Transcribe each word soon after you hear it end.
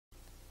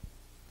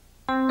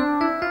Good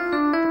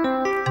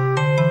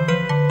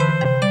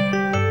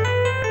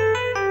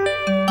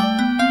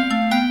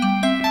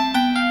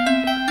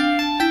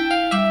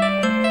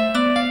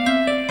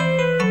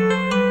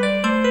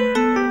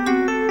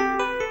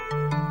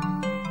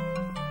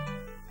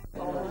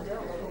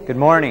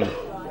morning.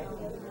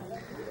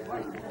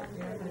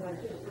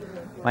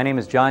 My name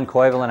is Ilmarii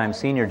Koivula, and I'm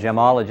Senior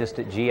Gemologist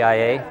at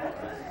GIA.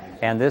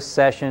 And this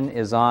session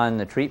is on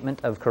the treatment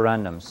of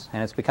corundums.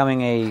 And it's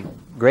becoming a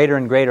greater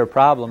and greater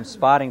problem,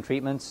 spotting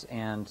treatments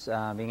and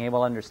being able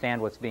to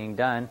understand what's being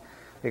done,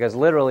 because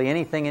literally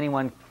anything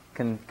anyone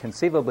can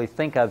conceivably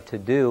think of to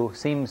do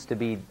seems to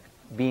be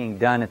being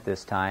done at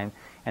this time.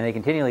 And they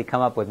continually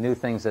come up with new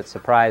things that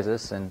surprise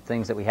us and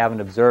things that we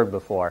haven't observed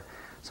before.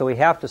 So we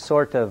have to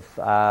sort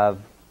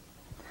of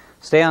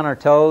stay on our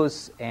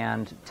toes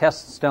and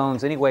test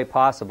stones any way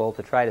possible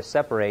to try to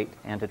separate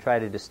and to try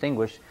to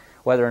distinguish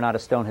whether or not a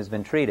stone has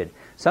been treated.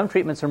 Some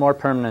treatments are more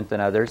permanent than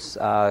others.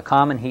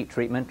 Common heat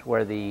treatment,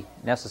 where the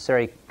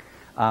necessary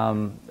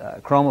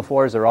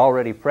chromophores are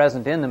already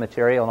present in the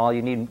material and all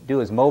you need to do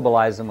is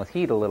mobilize them with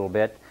heat a little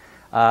bit.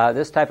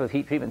 This type of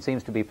heat treatment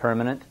seems to be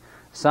permanent.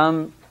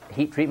 Some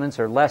heat treatments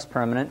are less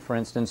permanent, for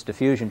instance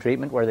diffusion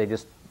treatment, where they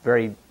just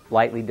very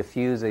lightly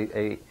diffuse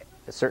a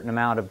certain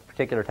amount of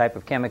particular type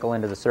of chemical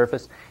into the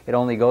surface. It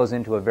only goes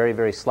into a very,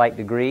 very slight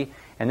degree.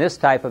 And this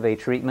type of a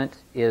treatment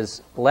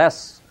is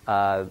less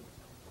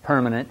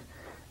permanent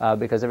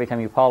because every time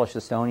you polish the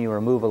stone you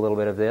remove a little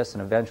bit of this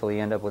and eventually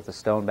you end up with the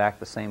stone back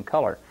the same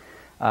color.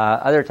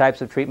 Other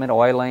types of treatment,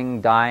 oiling,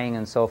 dyeing,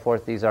 and so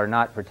forth, these are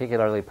not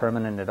particularly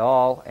permanent at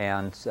all,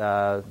 and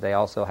they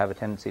also have a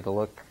tendency to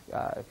look,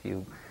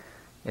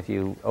 if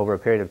you over a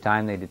period of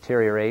time they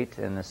deteriorate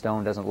and the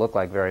stone doesn't look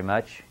like very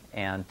much.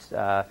 And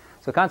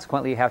so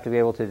consequently, you have to be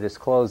able to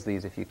disclose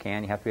these if you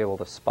can. You have to be able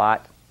to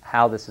spot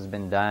how this has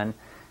been done,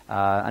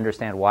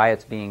 understand why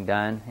it's being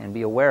done, and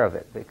be aware of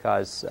it.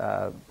 Because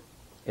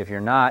if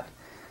you're not,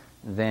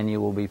 then you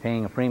will be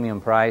paying a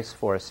premium price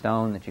for a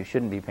stone that you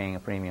shouldn't be paying a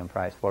premium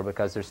price for,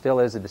 because there still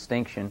is a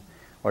distinction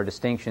or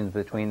distinctions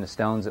between the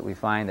stones that we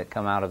find that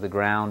come out of the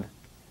ground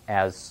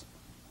as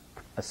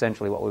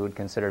essentially what we would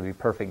consider to be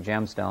perfect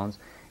gemstones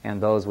and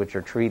those which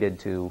are treated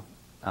to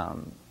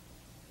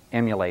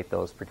emulate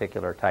those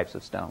particular types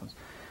of stones.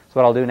 So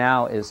what I'll do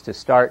now is to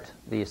start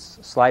this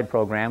slide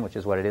program, which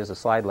is what it is, a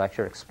slide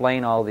lecture,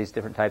 explain all these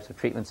different types of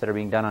treatments that are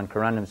being done on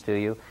corundums to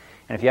you.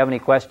 And if you have any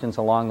questions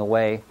along the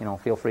way,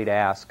 feel free to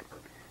ask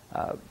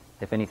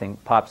if anything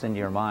pops into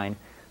your mind.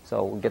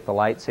 So we'll get the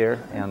lights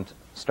here and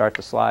start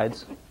the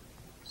slides.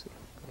 Let's see,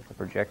 get the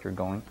projector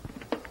going.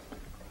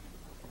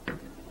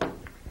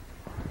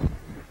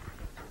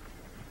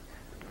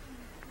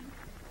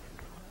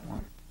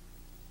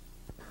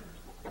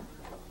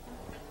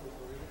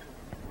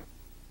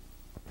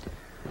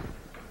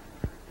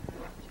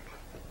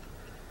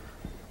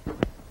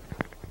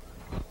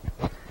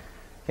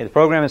 The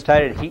program is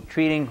titled Heat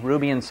Treating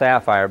Ruby and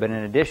Sapphire, but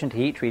in addition to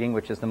heat treating,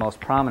 which is the most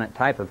prominent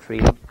type of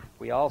treating,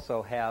 we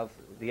also have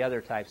the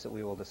other types that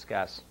we will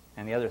discuss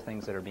and the other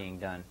things that are being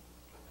done.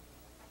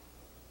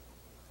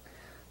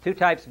 Two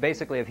types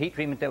basically of heat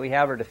treatment that we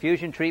have are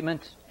diffusion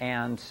treatment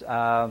and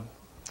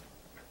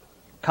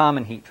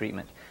common heat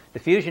treatment.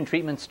 Diffusion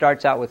treatment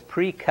starts out with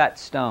pre-cut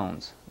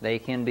stones. They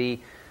can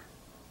be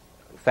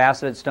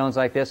faceted stones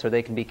like this, or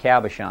they can be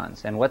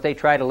cabochons. And what they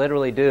try to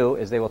literally do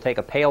is they will take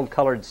a pale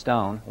colored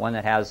stone, one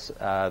that has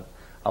a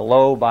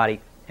low body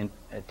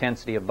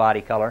intensity of body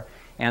color,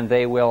 and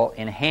they will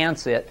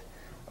enhance it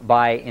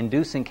by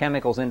inducing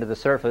chemicals into the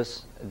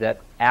surface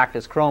that act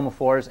as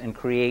chromophores and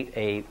create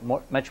a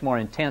much more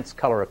intense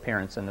color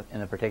appearance in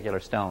the particular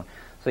stone.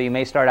 So you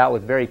may start out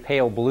with very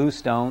pale blue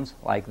stones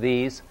like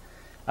these,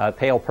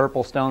 pale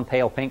purple stone,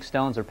 pale pink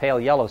stones, or pale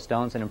yellow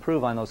stones, and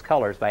improve on those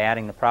colors by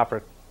adding the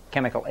proper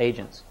chemical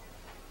agents.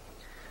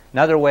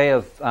 Another way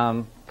of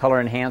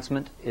color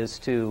enhancement is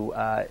to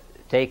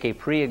take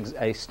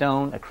a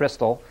stone, a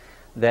crystal,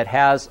 that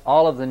has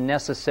all of the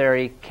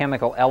necessary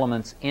chemical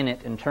elements in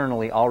it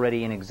internally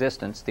already in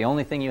existence. The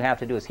only thing you have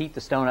to do is heat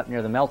the stone up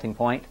near the melting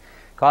point,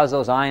 cause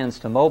those ions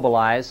to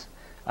mobilize.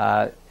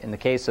 In the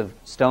case of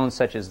stones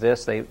such as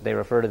this, they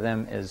refer to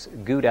them as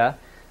Gouda.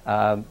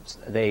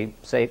 They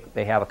say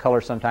they have a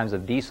color sometimes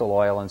of diesel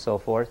oil and so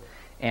forth.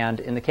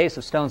 And in the case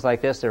of stones like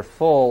this, they're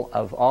full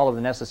of all of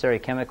the necessary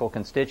chemical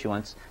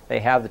constituents. They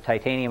have the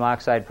titanium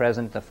oxide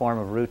present in the form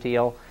of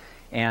rutile,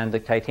 and the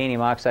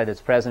titanium oxide that's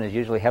present is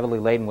usually heavily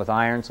laden with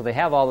iron. So they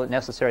have all the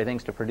necessary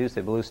things to produce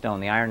a blue stone,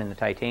 the iron and the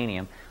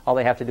titanium. All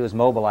they have to do is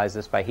mobilize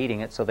this by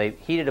heating it. So they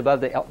heat it above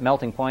the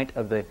melting point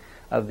of the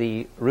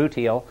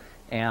rutile,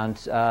 and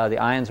the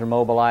ions are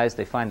mobilized.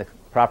 They find the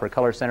proper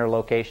color center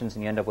locations,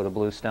 and you end up with a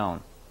blue stone.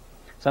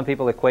 Some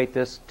people equate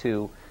this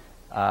to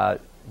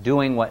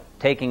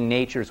taking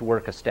nature's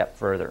work a step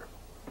further.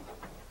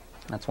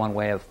 That's one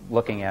way of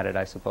looking at it,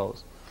 I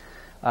suppose.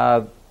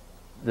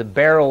 The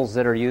barrels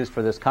that are used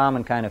for this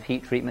common kind of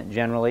heat treatment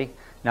generally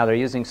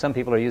Now some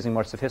people are using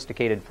more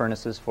sophisticated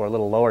furnaces for a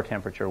little lower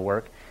temperature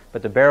work,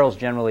 but the barrels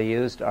generally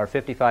used are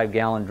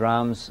 55-gallon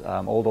drums,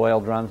 old oil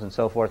drums and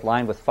so forth,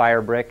 lined with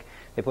fire brick.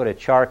 They put a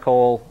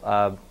charcoal,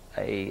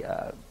 they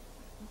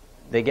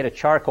get a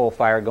charcoal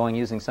fire going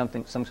using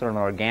some sort of an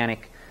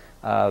organic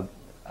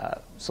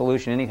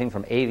solution, anything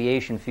from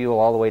aviation fuel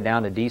all the way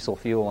down to diesel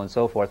fuel and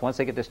so forth. Once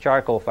they get this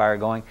charcoal fire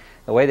going,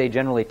 the way they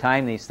generally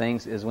time these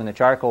things is when the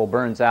charcoal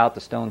burns out,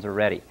 the stones are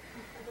ready.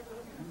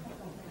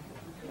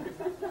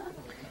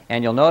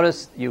 And you'll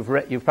notice,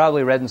 you've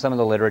probably read in some of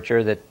the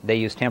literature that they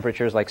use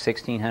temperatures like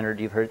 1600.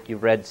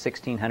 You've read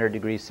 1600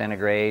 degrees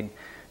centigrade,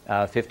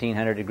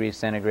 1500 degrees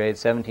centigrade,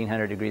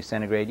 1700 degrees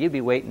centigrade. You'd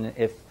be waiting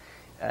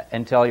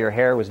until your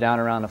hair was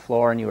down around the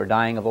floor and you were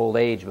dying of old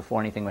age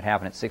before anything would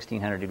happen at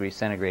 1600 degrees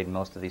centigrade in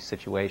most of these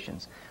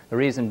situations. The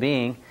reason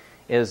being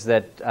is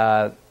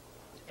that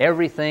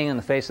everything on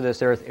the face of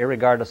this earth,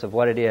 irregardless of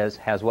what it is,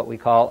 has what we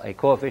call a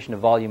coefficient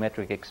of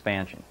volumetric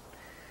expansion.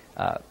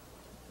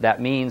 That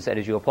means that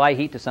as you apply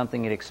heat to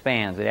something, it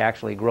expands. It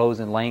actually grows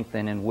in length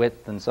and in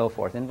width and so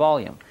forth, in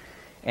volume.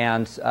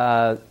 And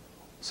so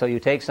you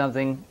take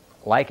something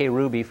like a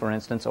ruby, for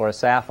instance, or a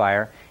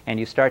sapphire, and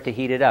you start to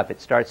heat it up. It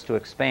starts to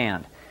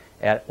expand.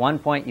 At one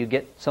point, you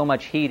get so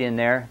much heat in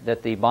there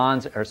that the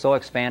bonds are so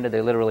expanded they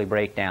literally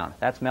break down.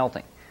 That's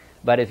melting.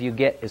 But if you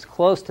get as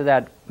close to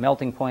that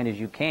melting point as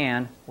you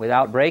can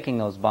without breaking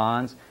those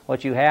bonds,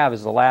 what you have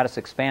is the lattice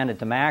expanded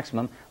to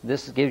maximum.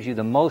 This gives you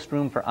the most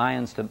room for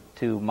ions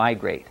to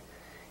migrate.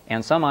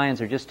 And some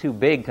ions are just too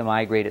big to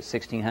migrate at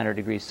 1600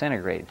 degrees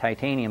centigrade.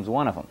 Titanium's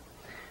one of them.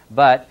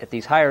 But at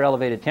these higher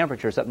elevated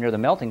temperatures up near the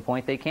melting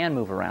point, they can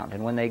move around.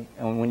 And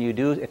when you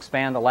do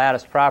expand the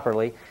lattice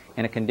properly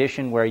in a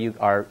condition where you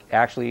are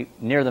actually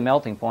near the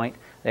melting point,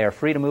 they are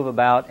free to move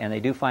about, and they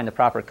do find the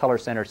proper color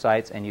center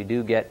sites, and you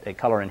do get a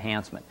color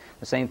enhancement.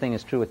 The same thing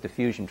is true with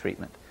diffusion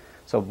treatment.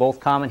 So both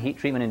common heat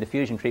treatment and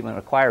diffusion treatment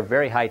require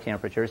very high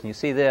temperatures. And you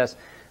see this,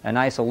 a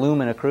nice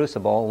alumina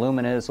crucible.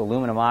 Alumina is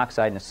aluminum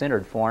oxide in a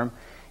sintered form.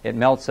 It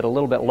melts at a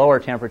little bit lower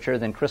temperature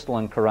than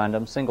crystalline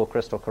corundum, single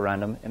crystal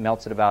corundum. It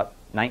melts at about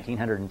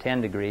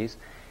 1910 degrees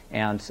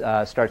and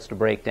starts to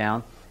break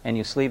down. And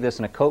you sleeve this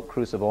in a coke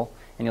crucible,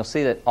 and you'll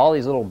see that all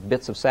these little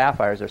bits of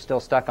sapphires are still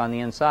stuck on the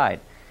inside.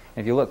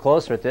 If you look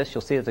closer at this,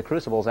 you'll see that the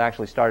crucible has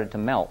actually started to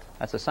melt.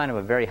 That's a sign of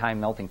a very high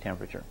melting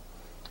temperature.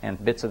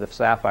 And bits of the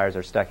sapphires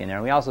are stuck in there.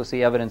 And we also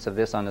see evidence of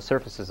this on the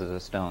surfaces of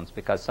the stones,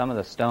 because some of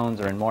the stones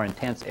are in more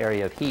intense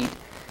area of heat,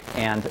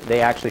 and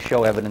they actually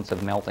show evidence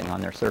of melting on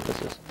their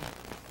surfaces.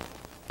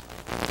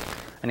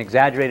 An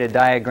exaggerated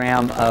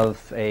diagram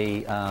of a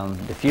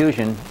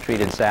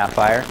diffusion-treated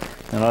sapphire.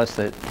 You'll notice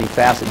that the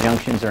facet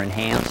junctions are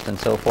enhanced and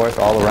so forth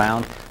all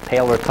around.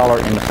 Paler color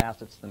in the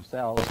facets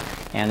themselves,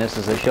 and this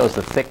shows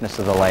the thickness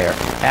of the layer.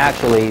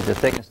 Actually, the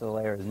thickness of the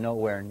layer is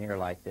nowhere near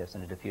like this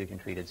in a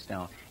diffusion-treated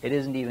stone. It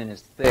isn't even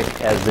as thick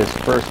as this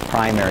first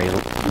primary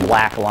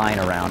black line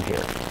around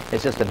here.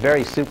 It's just a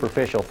very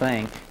superficial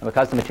thing, and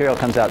because the material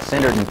comes out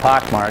cindered and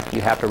pockmarked,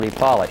 you have to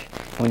repolish.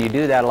 When you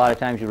do that, a lot of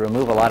times you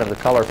remove a lot of the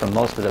color from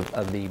most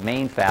of the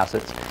main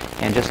facets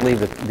and just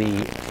leave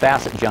the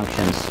facet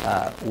junctions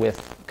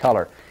with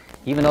color.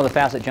 Even though the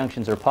facet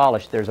junctions are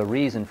polished, there's a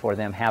reason for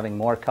them having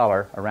more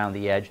color around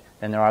the edge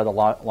than there are the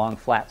long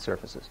flat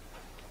surfaces.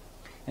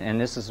 And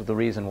this is the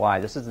reason why.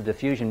 This is the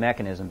diffusion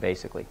mechanism,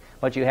 basically.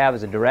 What you have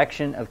is a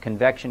direction of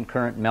convection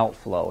current melt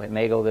flow. It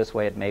may go this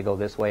way, it may go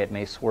this way, it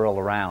may swirl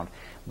around.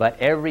 But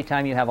every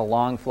time you have a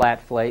long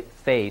flat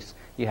face,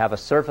 you have a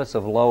surface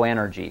of low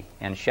energy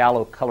and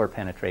shallow color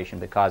penetration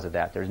because of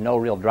that. There's no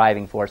real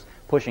driving force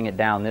pushing it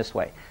down this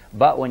way.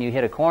 But when you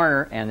hit a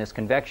corner and this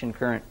convection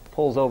current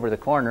pulls over the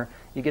corner,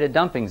 you get a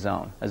dumping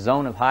zone, a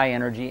zone of high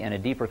energy and a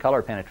deeper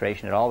color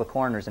penetration at all the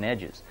corners and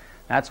edges.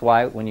 That's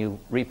why when you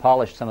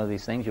repolish some of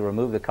these things, you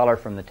remove the color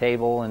from the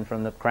table and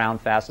from the crown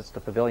facets,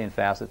 the pavilion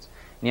facets,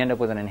 and you end up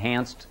with an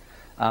enhanced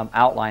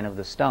outline of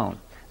the stone.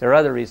 There are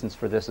other reasons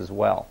for this as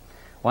well.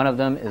 One of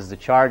them is the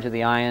charge of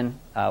the ion,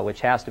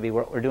 which has to be,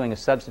 what we're doing is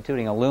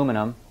substituting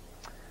aluminum,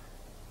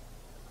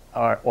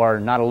 or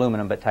not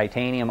aluminum, but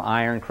titanium,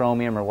 iron,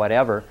 chromium, or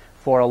whatever,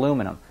 for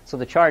aluminum. So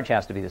the charge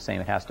has to be the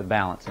same. It has to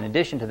balance. In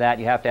addition to that,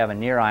 you have to have a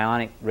near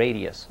ionic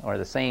radius, or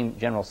the same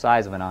general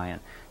size of an ion.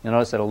 You'll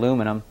notice that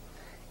aluminum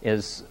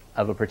is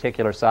of a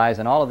particular size,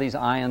 and all of these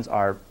ions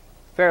are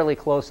fairly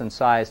close in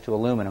size to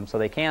aluminum, so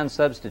they can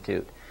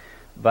substitute.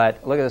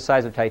 But look at the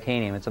size of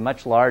titanium. It's a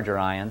much larger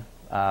ion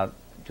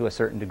to a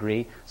certain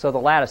degree, so the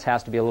lattice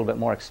has to be a little bit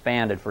more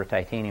expanded for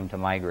titanium to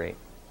migrate.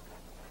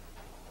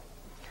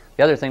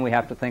 The other thing we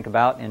have to think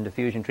about in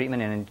diffusion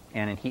treatment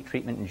and in heat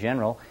treatment in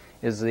general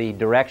is the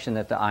direction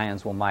that the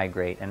ions will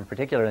migrate, and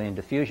particularly in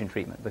diffusion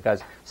treatment,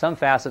 because some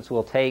facets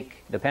will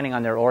take, depending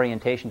on their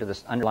orientation to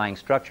this underlying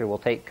structure, will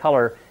take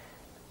color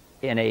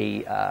in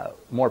a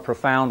more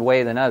profound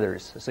way than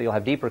others. So you'll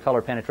have deeper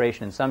color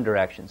penetration in some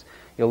directions.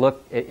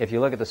 If you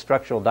look at the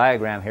structural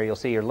diagram here, you'll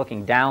see you're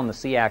looking down the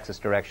c-axis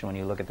direction when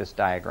you look at this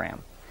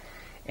diagram.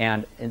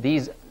 And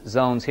these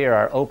zones here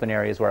are open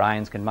areas where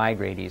ions can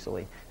migrate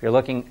easily. If you're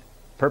looking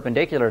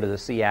perpendicular to the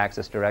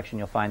c-axis direction,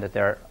 you'll find that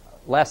they're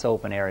less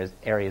open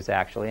areas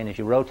actually. And as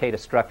you rotate a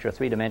structure, a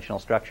three-dimensional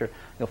structure,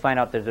 you'll find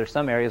out that there's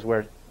some areas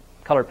where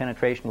color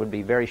penetration would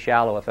be very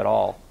shallow, if at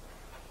all.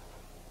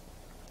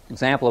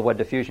 Example of what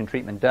diffusion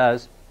treatment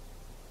does.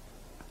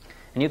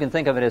 And you can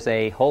think of it as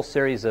a whole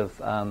series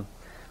of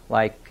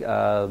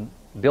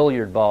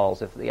billiard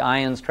balls. If the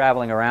ions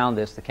traveling around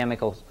this, the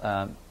chemical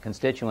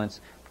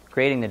constituents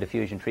creating the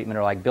diffusion treatment,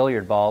 are like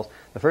billiard balls.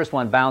 The first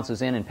one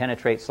bounces in and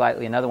penetrates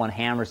slightly. Another one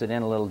hammers it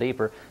in a little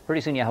deeper. Pretty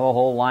soon you have a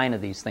whole line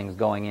of these things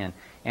going in.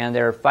 And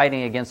they're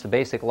fighting against the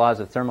basic laws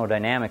of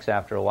thermodynamics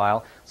after a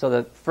while. So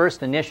the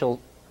first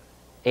initial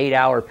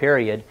 8-hour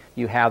period,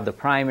 you have the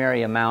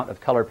primary amount of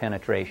color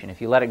penetration.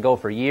 If you let it go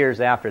for years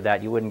after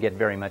that, you wouldn't get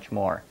very much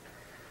more.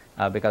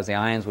 Because the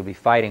ions would be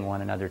fighting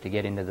one another to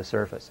get into the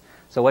surface.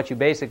 So what you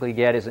basically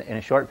get is, in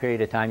a short period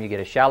of time, you get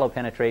a shallow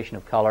penetration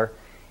of color.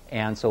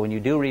 And so when you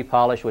do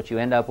repolish, what you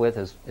end up with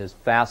is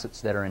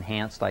facets that are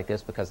enhanced like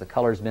this because the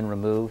color's been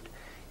removed,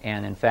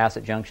 and in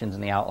facet junctions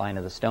and the outline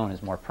of the stone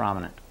is more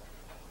prominent.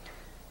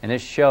 And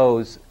this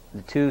shows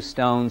the two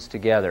stones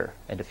together.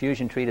 A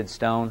diffusion-treated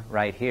stone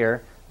right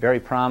here, very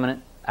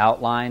prominent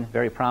outline,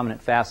 very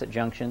prominent facet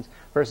junctions,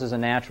 versus a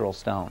natural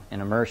stone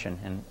in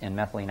immersion in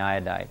methylene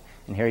iodide.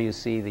 And here you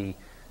see the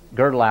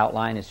girdle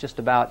outline is just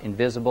about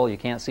invisible. You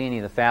can't see any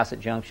of the facet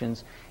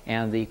junctions,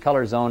 and the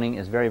color zoning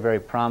is very, very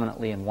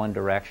prominently in one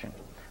direction.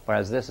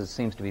 Whereas this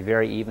seems to be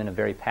very even, a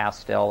very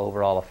pastel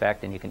overall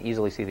effect, and you can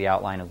easily see the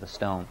outline of the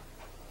stone.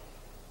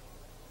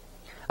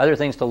 Other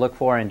things to look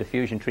for in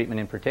diffusion treatment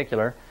in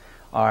particular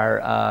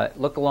are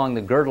look along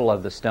the girdle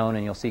of the stone,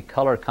 and you'll see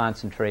color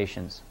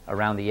concentrations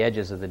around the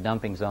edges of the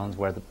dumping zones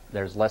where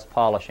there's less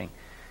polishing.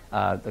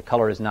 The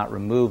color is not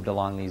removed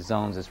along these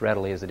zones as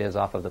readily as it is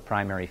off of the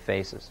primary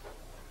faces.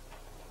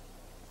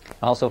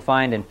 Also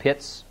find in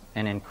pits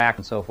and in cracks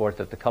and so forth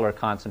that the color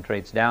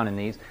concentrates down in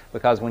these,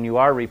 because when you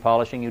are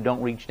repolishing, you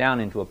don't reach down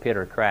into a pit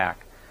or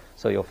crack.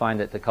 So you'll find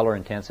that the color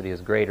intensity is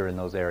greater in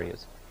those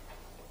areas.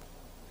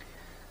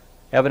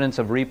 Evidence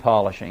of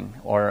repolishing,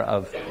 or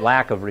of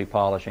lack of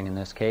repolishing in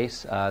this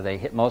case. They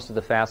hit most of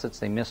the facets.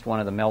 They missed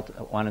one of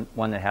the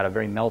one that had a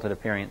very melted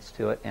appearance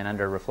to it, and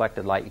under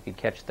reflected light you could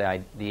catch the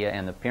idea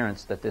and the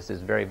appearance that this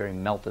is very, very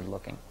melted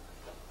looking.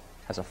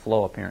 Has a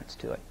flow appearance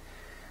to it.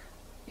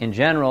 In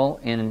general,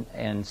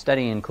 in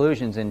studying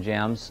inclusions in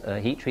gems,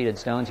 heat-treated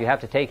stones, you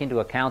have to take into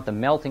account the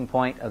melting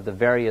point of the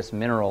various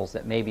minerals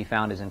that may be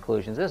found as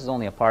inclusions. This is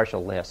only a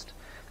partial list.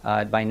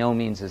 By no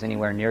means is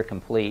anywhere near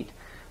complete.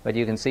 But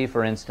you can see,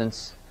 for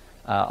instance,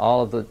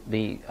 all of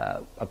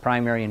a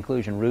primary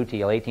inclusion,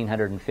 rutile,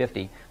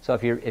 1850. So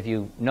if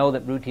you know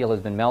that rutile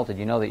has been melted,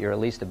 you know that you're at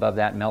least above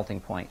that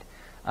melting point.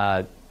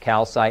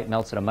 Calcite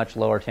melts at a much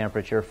lower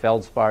temperature.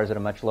 Feldspar is at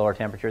a much lower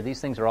temperature.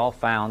 These things are all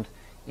found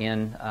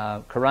in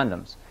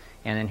corundums.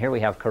 And then here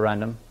we have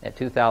corundum at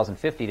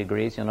 2050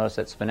 degrees. You'll notice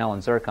that spinel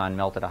and zircon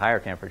melt at a higher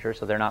temperature,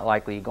 so they're not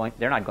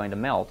going to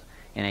melt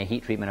in a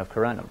heat treatment of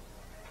corundum.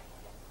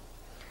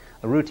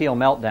 The rutile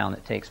meltdown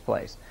that takes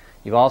place.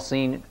 You've all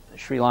seen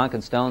Sri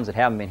Lankan stones that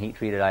haven't been heat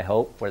treated, I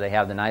hope, where they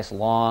have the nice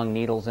long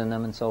needles in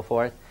them and so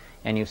forth.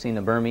 And you've seen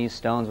the Burmese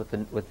stones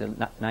with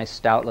the nice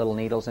stout little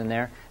needles in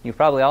there. You've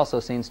probably also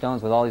seen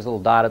stones with all these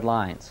little dotted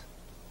lines,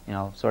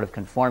 sort of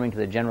conforming to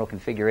the general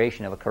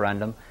configuration of a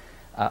corundum,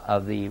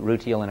 of the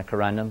rutile in a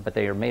corundum, but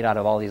they are made out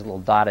of all these little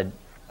dotted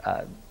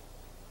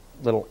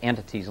little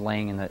entities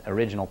laying in the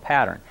original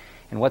pattern.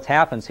 And what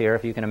happens here,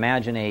 if you can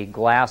imagine a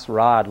glass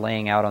rod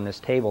laying out on this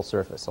table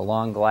surface, a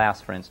long glass,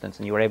 for instance,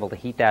 and you were able to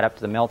heat that up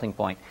to the melting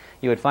point,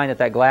 you would find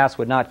that glass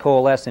would not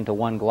coalesce into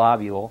one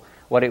globule.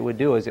 What it would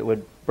do is it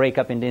would break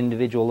up into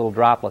individual little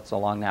droplets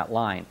along that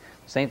line.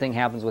 The same thing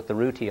happens with the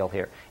rutile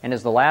here. And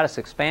as the lattice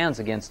expands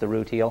against the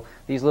rutile,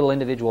 these little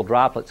individual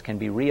droplets can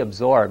be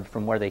reabsorbed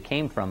from where they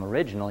came from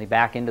originally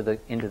back into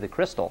the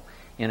crystal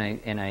in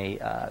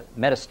a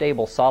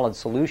metastable solid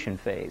solution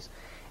phase.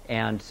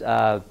 And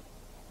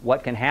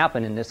what can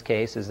happen in this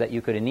case is that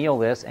you could anneal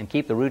this and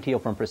keep the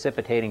rutile from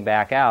precipitating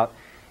back out,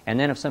 and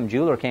then if some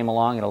jeweler came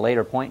along at a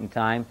later point in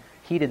time,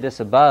 heated this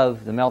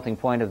above the melting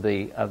point of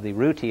the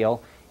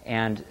rutile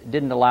and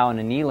didn't allow an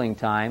annealing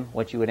time,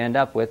 what you would end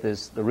up with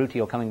is the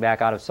rutile coming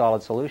back out of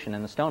solid solution,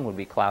 and the stone would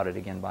be clouded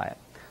again by it.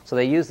 So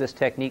they use this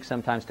technique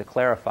sometimes to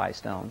clarify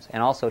stones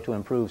and also to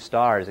improve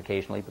stars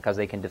occasionally, because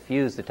they can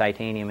diffuse the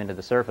titanium into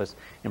the surface,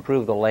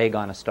 improve the leg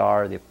on a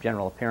star, the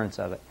general appearance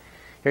of it.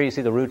 Here you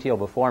see the rutile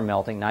before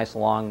melting, nice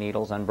long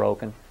needles,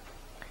 unbroken.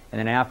 And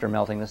then after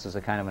melting, this is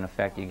a kind of an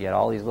effect you get,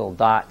 all these little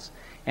dots.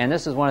 And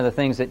this is one of the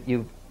things that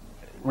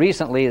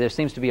recently there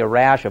seems to be a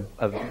rash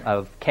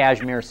of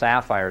cashmere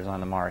sapphires on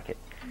the market.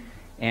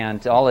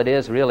 And all it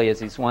is really is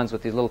these ones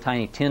with these little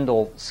tiny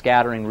Tyndall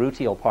scattering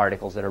rutile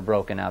particles that are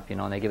broken up,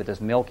 and they give it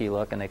this milky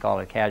look, and they call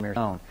it a cashmere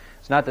stone.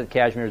 It's not that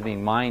cashmere is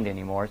being mined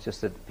anymore, it's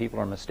just that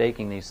people are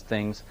mistaking these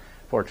things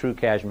for true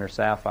cashmere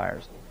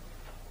sapphires.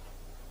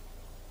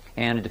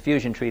 And a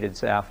diffusion-treated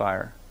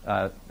sapphire,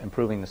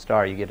 improving the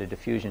star. You get a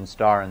diffusion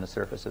star on the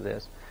surface of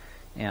this.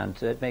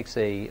 And it makes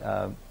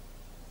a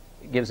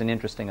gives an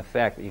interesting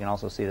effect, but you can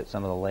also see that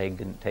some of the leg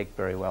didn't take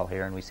very well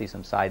here, and we see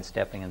some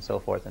sidestepping and so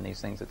forth in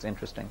these things. It's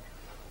interesting.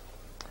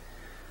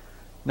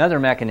 Another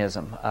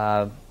mechanism.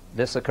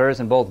 This occurs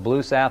in both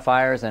blue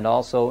sapphires and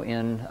also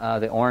in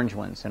the orange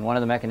ones. And one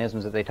of the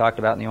mechanisms that they talked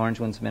about in the orange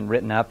ones has been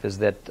written up is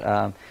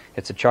that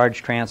it's a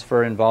charge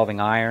transfer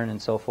involving iron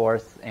and so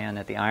forth, and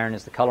that the iron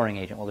is the coloring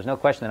agent. Well, there's no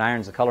question that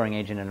iron is the coloring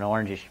agent in an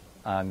orangish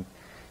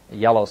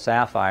yellow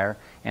sapphire,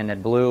 and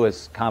that blue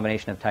is a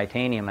combination of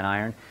titanium and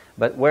iron.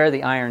 But where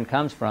the iron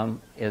comes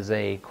from is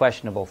a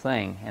questionable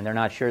thing, and they're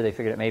not sure. They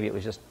figured that maybe it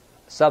was just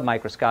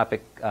submicroscopic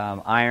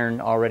iron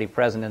already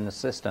present in the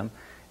system,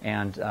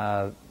 and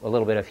a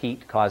little bit of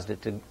heat caused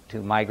it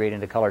to migrate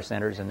into color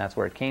centers, and that's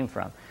where it came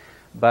from.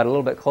 But a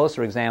little bit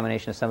closer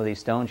examination of some of these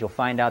stones, you'll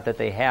find out that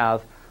they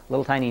have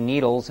little tiny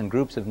needles and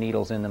groups of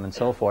needles in them and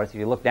so forth. If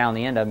you look down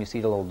the end of them, you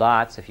see the little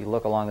dots. If you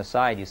look along the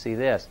side, you see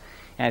this.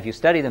 And if you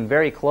study them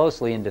very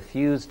closely in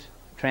diffused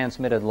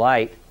transmitted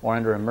light or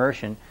under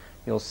immersion,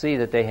 you'll see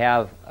that they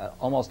have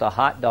almost a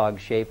hot dog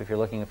shape if you're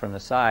looking from the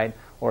side,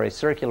 or a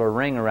circular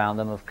ring around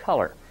them of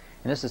color.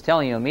 And this is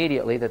telling you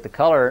immediately that the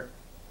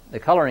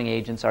coloring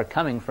agents are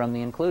coming from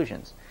the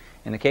inclusions.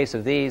 In the case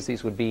of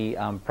these would be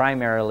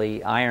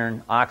primarily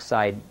iron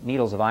oxide,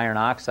 needles of iron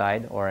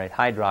oxide or a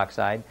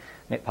hydroxide,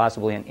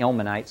 possibly an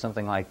ilmenite,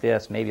 something like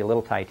this, maybe a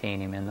little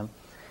titanium in them,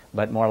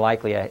 but more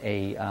likely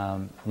a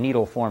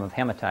needle form of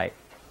hematite.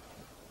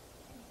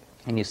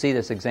 And you see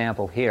this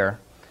example here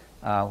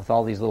with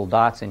all these little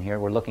dots in here.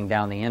 We're looking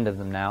down the end of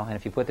them now, and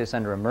if you put this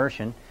under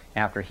immersion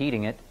after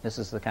heating it, this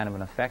is the kind of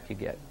an effect you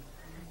get.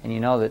 And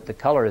you know that the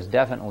color is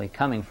definitely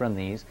coming from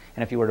these,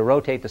 and if you were to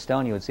rotate the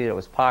stone, you would see that it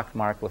was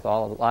pockmarked with a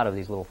lot of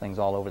these little things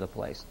all over the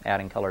place,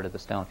 adding color to the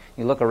stone.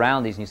 You look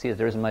around these and you see that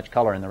there isn't much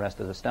color in the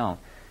rest of the stone.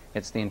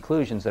 It's the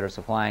inclusions that are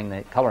supplying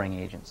the coloring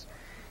agents.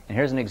 And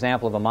here's an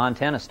example of a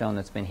Montana stone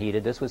that's been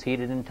heated. This was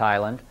heated in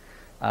Thailand.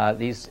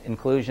 These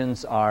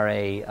inclusions are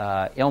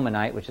a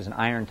ilmenite, which is an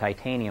iron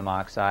titanium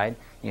oxide.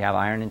 You have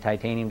iron and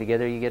titanium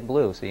together, you get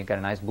blue. So you've got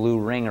a nice blue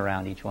ring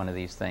around each one of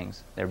these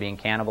things. They're being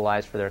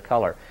cannibalized for their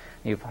color.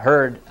 You've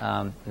heard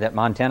that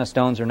Montana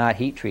stones are not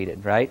heat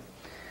treated, right?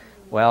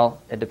 Well,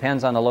 it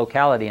depends on the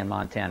locality in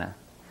Montana.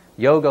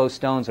 Yogo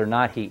stones are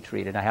not heat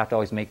treated. I have to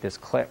always make this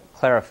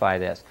clarify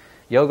this.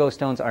 Yogo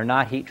stones are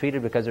not heat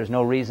treated because there's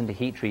no reason to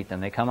heat treat them.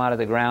 They come out of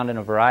the ground in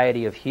a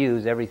variety of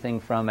hues, everything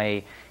from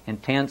a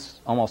intense,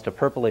 almost a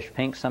purplish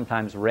pink,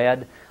 sometimes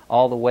red,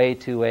 all the way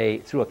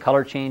to through a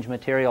color change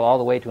material, all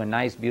the way to a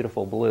nice,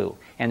 beautiful blue.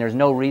 And there's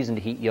no reason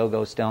to heat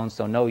Yogo stones,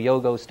 so no,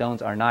 Yogo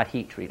stones are not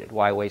heat treated.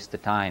 Why waste the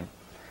time?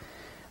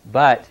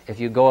 But if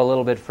you go a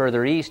little bit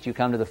further east, you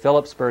come to the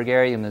Phillipsburg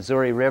area,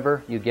 Missouri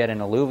River, you get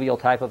an alluvial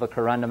type of a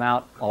corundum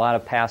out, a lot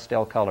of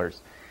pastel colors,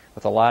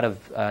 with a lot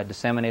of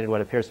disseminated what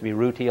appears to be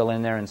rutile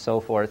in there and so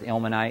forth,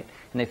 ilmenite,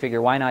 and they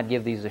figure why not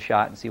give these a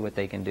shot and see what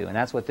they can do. And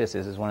that's what this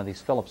is one of these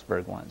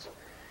Phillipsburg ones.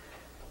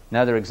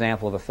 Another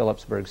example of a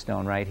Phillipsburg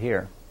stone right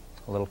here,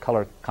 a little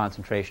color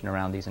concentration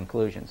around these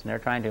inclusions. And they're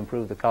trying to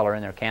improve the color,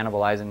 and they're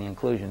cannibalizing the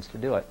inclusions to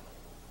do it.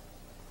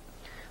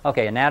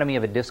 Okay, anatomy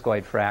of a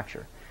discoid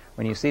fracture.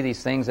 When you see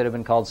these things that have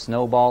been called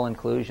snowball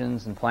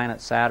inclusions and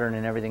planet Saturn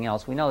and everything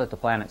else, we know that the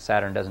planet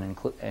Saturn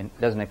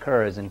doesn't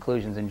occur as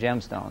inclusions in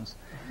gemstones.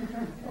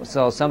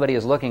 So somebody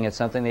is looking at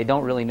something, they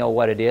don't really know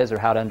what it is or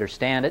how to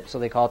understand it, so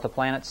they call it the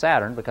planet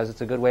Saturn because it's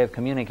a good way of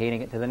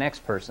communicating it to the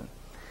next person.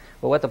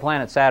 But what the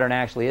planet Saturn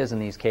actually is in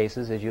these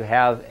cases is you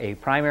have a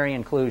primary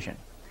inclusion.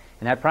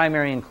 And that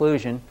primary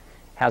inclusion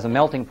has a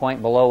melting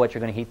point below what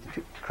you're going to heat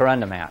the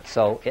corundum at.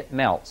 So it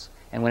melts.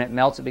 And when it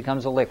melts, it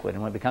becomes a liquid.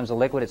 And when it becomes a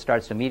liquid, it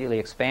starts to immediately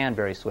expand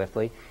very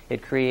swiftly.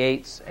 It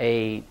creates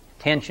a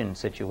tension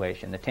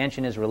situation. The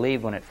tension is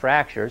relieved when it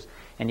fractures,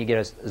 and you get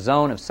a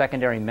zone of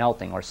secondary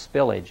melting or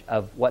spillage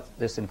of what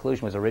this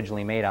inclusion was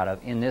originally made out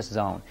of in this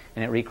zone,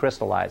 and it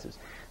recrystallizes.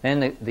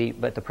 Then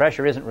but the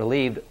pressure isn't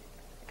relieved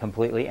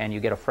completely, and you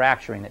get a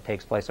fracturing that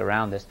takes place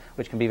around this,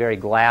 which can be very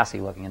glassy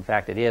looking. In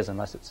fact, it is,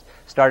 unless it's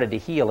started to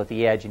heal at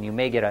the edge, and you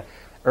may get an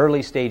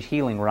early stage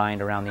healing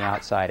rind around the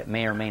outside. It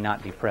may or may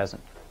not be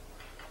present.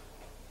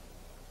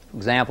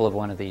 Example of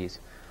one of these.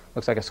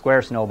 Looks like a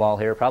square snowball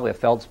here, probably a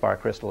feldspar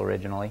crystal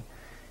originally.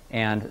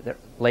 And the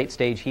late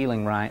stage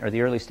healing rind, or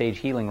the early stage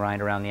healing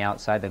rind around the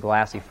outside, the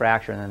glassy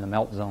fracture, and then the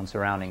melt zone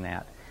surrounding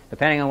that.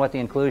 Depending on what the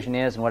inclusion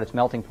is and what its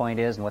melting point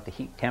is and what the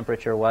heat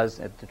temperature was,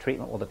 the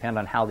treatment will depend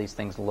on how these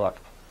things look.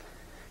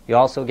 You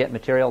also get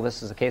material,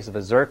 this is a case of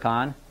a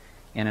zircon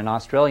in an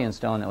Australian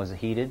stone that was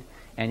heated,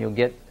 and you'll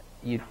get,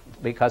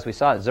 because we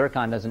saw that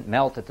zircon doesn't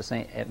melt at the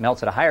same, it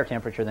melts at a higher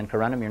temperature than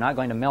corundum. You're not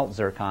going to melt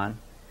zircon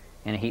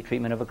in a heat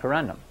treatment of a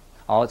corundum.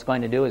 All it's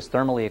going to do is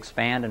thermally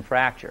expand and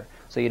fracture.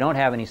 So you don't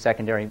have any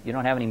secondary, you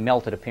don't have any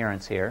melted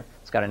appearance here.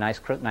 It's got a nice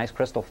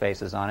crystal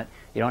faces on it.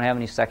 You don't have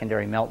any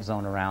secondary melt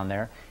zone around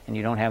there, and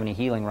you don't have any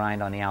healing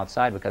rind on the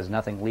outside because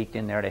nothing leaked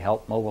in there to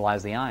help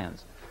mobilize the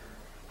ions.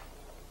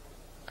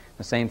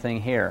 The same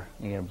thing here.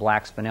 You get a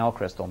black spinel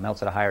crystal,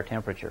 melts at a higher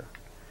temperature.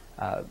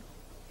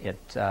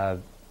 It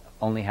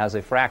only has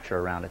a fracture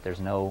around it.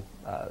 There's no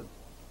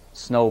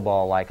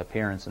snowball-like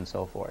appearance and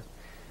so forth.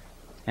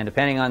 And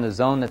depending on the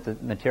zone that the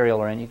material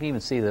are in, you can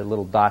even see the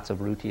little dots of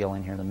rutile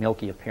in here, the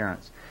milky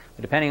appearance.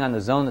 But depending on the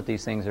zone that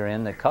these things are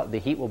in, the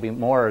heat will be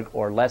more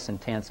or less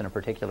intense in a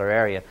particular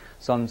area.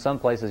 So in some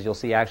places you'll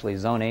see actually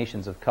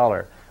zonations of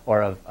color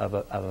or of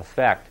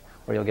effect,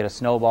 where you'll get a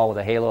snowball with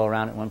a halo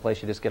around it. In one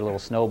place you just get a little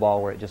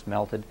snowball where it just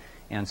melted.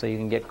 And so you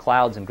can get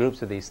clouds and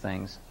groups of these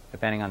things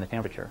depending on the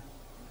temperature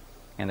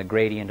and the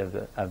gradient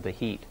of the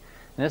heat.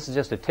 And this is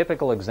just a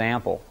typical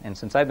example. And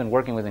since I've been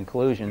working with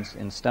inclusions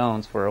in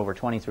stones for over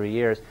 23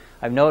 years,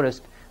 I've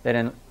noticed that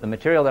in the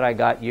material that I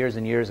got years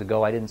and years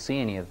ago, I didn't see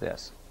any of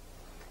this.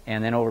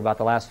 And then over about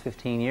the last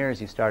 15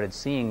 years, you started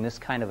seeing this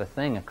kind of a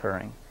thing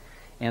occurring.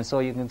 And so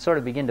you can sort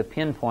of begin to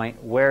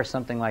pinpoint where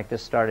something like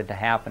this started to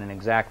happen and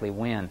exactly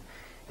when. And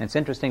it's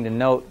interesting to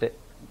note that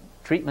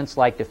treatments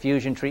like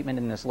diffusion treatment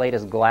in this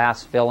latest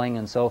glass filling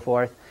and so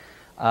forth,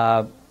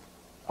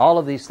 all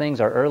of these things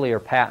are earlier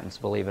patents,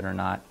 believe it or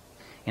not.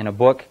 In a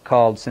book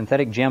called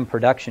Synthetic Gem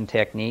Production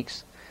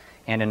Techniques,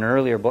 and in an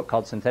earlier book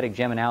called Synthetic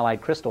Gem and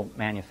Allied Crystal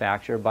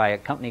Manufacture by a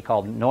company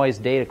called Noise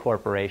Data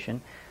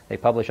Corporation. They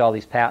publish all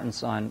these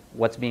patents on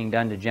what's being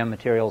done to gem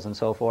materials and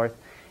so forth,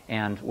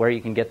 and where you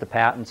can get the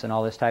patents and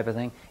all this type of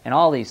thing. And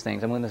all these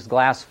things, and when this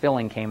glass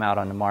filling came out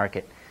on the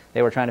market,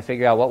 they were trying to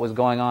figure out what was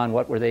going on,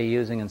 what were they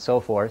using, and so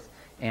forth.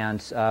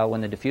 And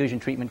when the diffusion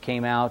treatment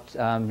came out,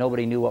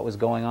 nobody knew what was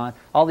going on.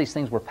 All these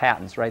things were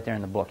patents right there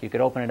in the book. You could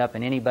open it up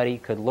and anybody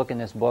could look in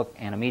this book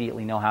and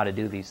immediately know how to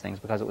do these things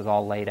because it was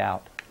all laid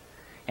out.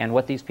 And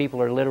what these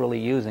people are literally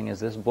using is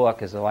this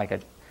book is like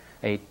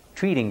a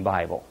treating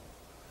Bible.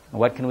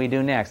 What can we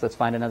do next? Let's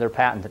find another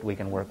patent that we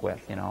can work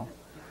with, you know.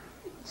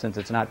 Since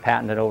it's not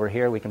patented over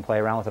here, we can play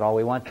around with it all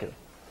we want to.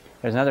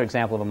 There's another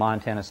example of a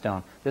Montana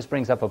stone. This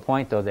brings up a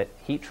point, though, that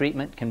heat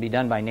treatment can be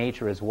done by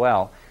nature as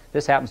well.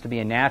 This happens to be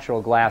a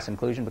natural glass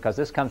inclusion because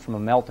this comes from a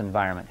melt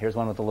environment. Here's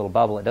one with a little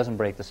bubble. It doesn't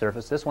break the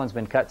surface. This one's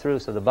been cut through,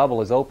 so the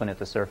bubble is open at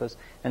the surface,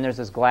 and there's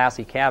this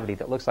glassy cavity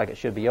that looks like it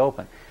should be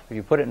open. If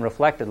you put it in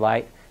reflected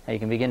light, you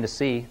can begin to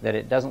see that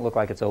it doesn't look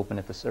like it's open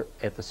at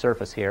the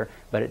surface here,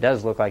 but it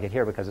does look like it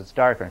here because it's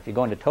darker. If you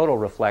go into total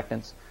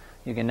reflectance,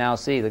 you can now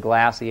see the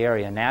glassy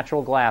area.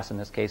 Natural glass in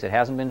this case. It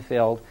hasn't been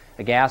filled.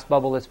 A gas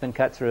bubble that's been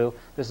cut through.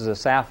 This is a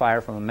sapphire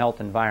from a melt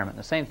environment.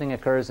 The same thing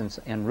occurs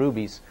in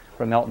rubies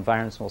from melt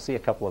environments, and we'll see a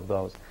couple of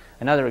those.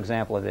 Another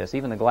example of this,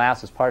 even the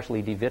glass is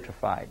partially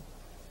devitrified,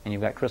 and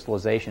you've got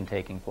crystallization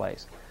taking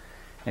place.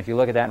 And if you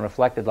look at that in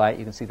reflected light,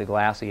 you can see the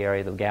glassy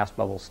area, the gas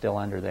bubble's still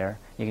under there.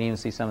 You can even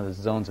see some of the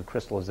zones of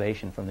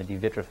crystallization from the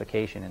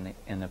devitrification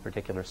in the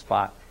particular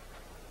spot.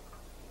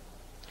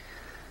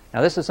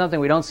 Now this is something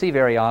we don't see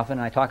very often,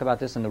 and I talk about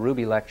this in the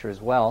Ruby lecture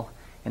as well,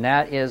 and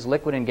that is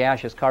liquid and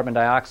gaseous carbon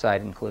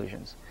dioxide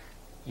inclusions.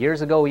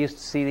 Years ago we used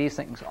to see these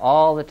things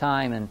all the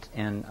time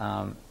in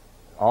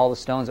all the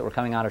stones that were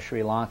coming out of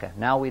Sri Lanka.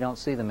 Now we don't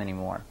see them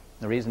anymore.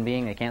 The reason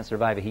being they can't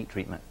survive a heat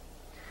treatment.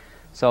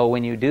 So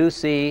when you do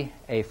see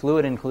a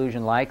fluid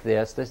inclusion like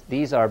this,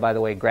 these are, by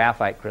the way,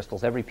 graphite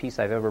crystals. Every piece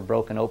I've ever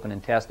broken open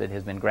and tested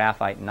has been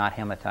graphite and not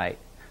hematite.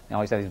 They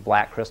always have these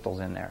black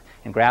crystals in there.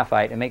 And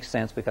graphite, it makes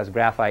sense because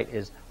graphite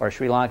is, or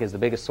Sri Lanka is the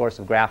biggest source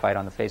of graphite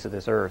on the face of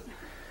this earth.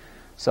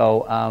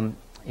 So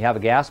you have a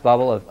gas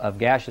bubble of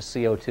gaseous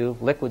CO2,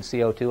 liquid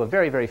CO2, a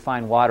very, very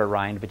fine water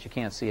rind, but you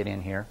can't see it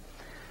in here.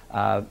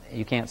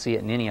 You can't see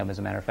it in any of them, as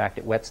a matter of fact.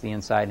 It wets the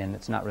inside and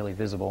it's not really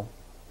visible.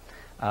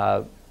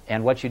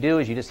 And what you do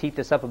is you just heat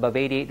this up above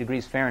 88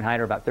 degrees Fahrenheit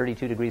or about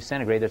 32 degrees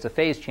centigrade. There's a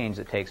phase change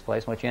that takes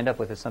place, and what you end up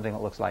with is something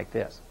that looks like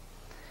this.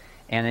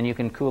 And then you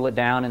can cool it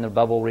down and the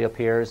bubble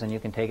reappears, and you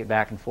can take it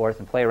back and forth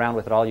and play around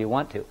with it all you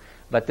want to.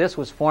 But this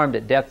was formed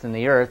at depth in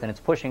the earth, and it's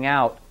pushing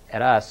out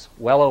at us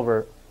well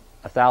over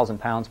 1,000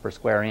 pounds per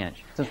square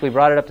inch. Since we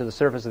brought it up to the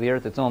surface of the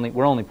earth,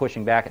 we're only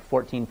pushing back at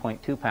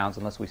 14.2 pounds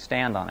unless we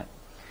stand on it.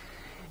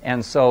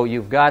 And so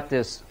you've got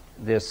this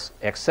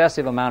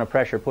excessive amount of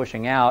pressure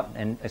pushing out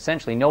and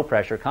essentially no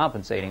pressure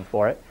compensating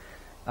for it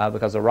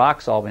because the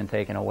rock's all been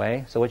taken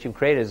away. So what you've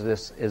created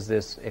is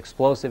this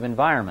explosive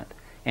environment.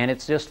 And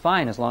it's just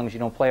fine as long as you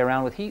don't play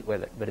around with heat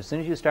with it. But as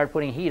soon as you start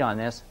putting heat on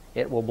this,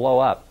 it will blow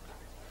up.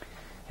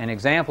 An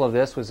example of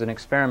this was an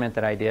experiment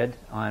that I did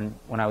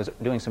when I was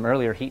doing some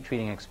earlier heat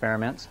treating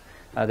experiments.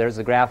 There's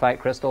the graphite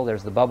crystal,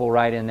 there's the bubble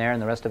right in there,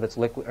 and the rest of it's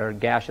liquid or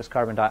gaseous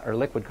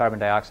liquid carbon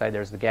dioxide.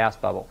 There's the gas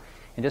bubble.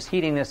 And just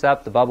heating this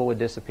up, the bubble would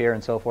disappear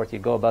and so forth. You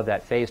go above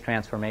that phase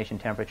transformation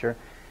temperature.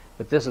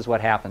 But this is what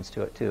happens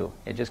to it too.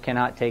 It just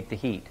cannot take the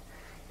heat.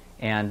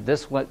 And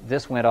this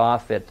went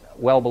off at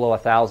well below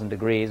 1,000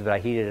 degrees, but I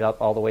heated it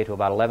up all the way to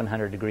about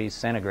 1,100 degrees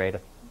centigrade,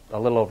 a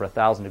little over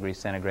 1,000 degrees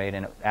centigrade,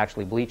 and it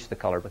actually bleached the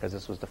color because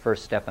this was the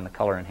first step in the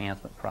color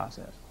enhancement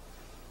process.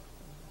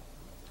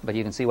 But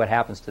you can see what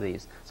happens to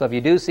these. So if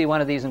you do see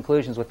one of these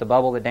inclusions with the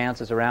bubble that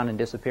dances around and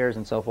disappears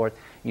and so forth,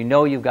 you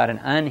know you've got an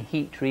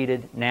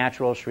unheat-treated,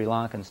 natural Sri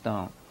Lankan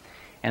stone.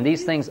 And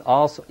these things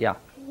also, yeah?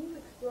 Can you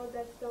explode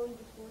that stone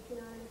just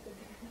working on it?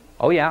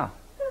 Oh, yeah.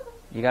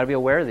 You got to be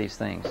aware of these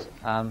things.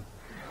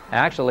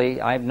 Actually,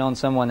 I've known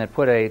someone that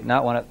put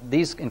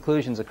these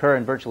inclusions occur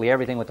in virtually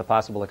everything with the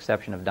possible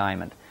exception of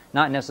diamond.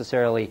 Not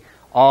necessarily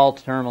all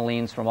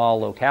tourmalines from all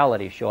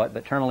localities show it,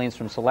 but tourmalines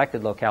from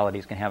selected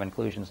localities can have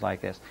inclusions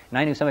like this. And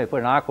I knew somebody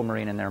put an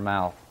aquamarine in their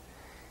mouth,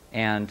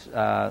 and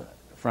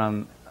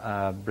from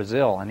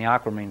Brazil, and the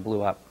aquamarine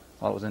blew up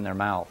while it was in their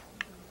mouth.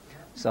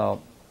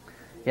 So,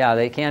 yeah,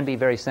 they can be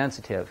very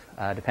sensitive,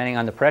 depending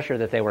on the pressure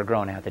that they were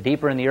grown at. The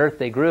deeper in the earth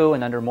they grew,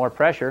 and under more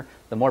pressure,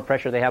 the more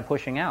pressure they have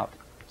pushing out.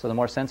 So the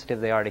more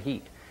sensitive they are to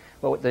heat.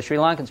 But what the Sri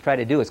Lankans try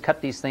to do is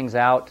cut these things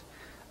out,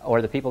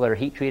 or the people that are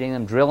heat treating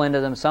them, drill into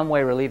them, some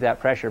way relieve that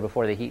pressure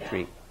before they heat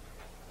treat.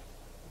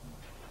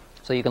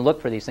 So you can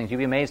look for these things. You'll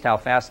be amazed how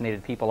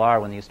fascinated people are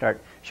when you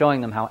start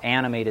showing them how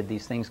animated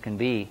these things can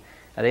be.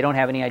 They don't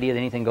have any idea that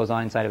anything goes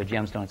on inside of a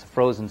gemstone. It's a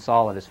frozen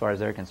solid as far as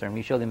they're concerned.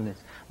 We show them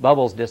these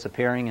bubbles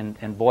disappearing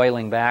and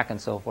boiling back and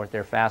so forth.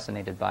 They're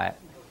fascinated by it.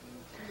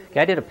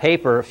 Okay, I did a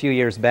paper a few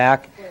years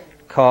back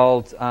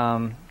called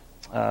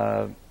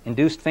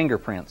Induced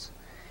Fingerprints.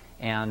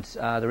 And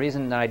the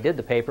reason that I did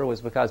the paper was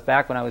because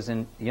back when I was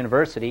in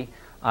university,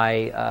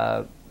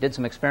 I did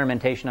some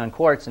experimentation on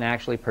quartz and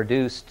actually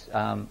produced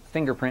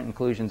fingerprint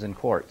inclusions in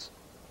quartz,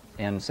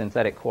 in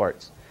synthetic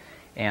quartz,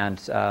 and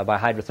by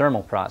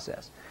hydrothermal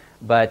process.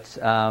 But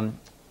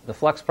the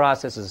flux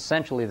process is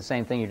essentially the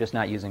same thing. You're just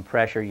not using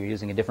pressure. You're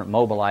using a different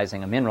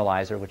mobilizing, a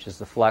mineralizer, which is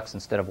the flux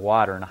instead of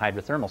water in a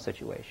hydrothermal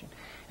situation.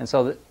 And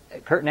so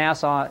Kurt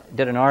Nassau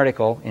did an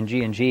article in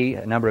G&G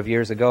a number of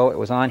years ago. It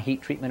was on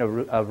heat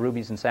treatment of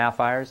rubies and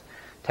sapphires,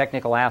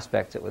 technical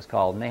aspects it was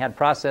called. And they had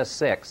process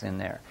 6 in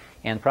there.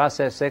 And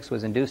process 6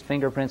 was induced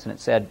fingerprints, and it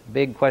said,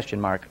 big question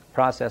mark,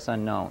 process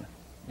unknown.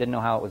 Didn't know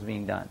how it was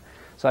being done.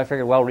 So I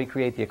figured, well,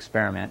 recreate the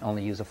experiment,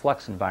 only use a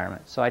flux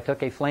environment. So I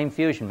took a flame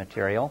fusion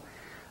material,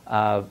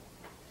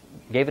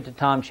 gave it to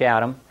Tom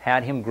Chatham,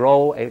 had him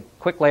grow a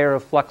quick layer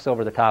of flux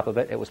over the top of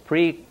it. It was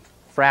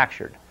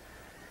pre-fractured.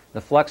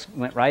 The flux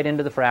went right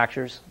into the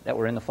fractures that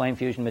were in the flame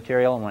fusion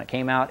material, and when it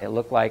came out, it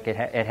looked like it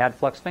had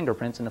flux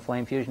fingerprints in the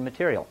flame fusion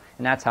material.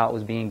 And that's how it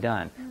was being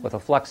done, with a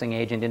fluxing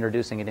agent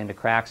introducing it into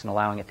cracks and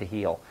allowing it to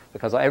heal.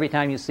 Because every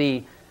time you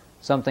see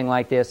something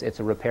like this, it's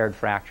a repaired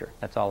fracture.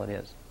 That's all it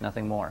is,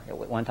 nothing more. It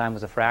one time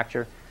was a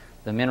fracture.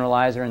 The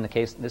mineralizer, in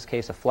this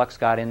case a flux,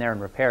 got in there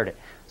and repaired it.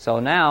 So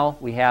now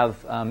we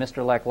have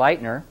Mr. Lech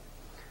Leitner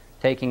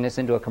taking this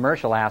into a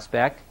commercial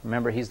aspect.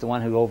 Remember, he's the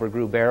one who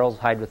overgrew barrels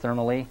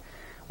hydrothermally.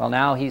 Well,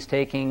 now he's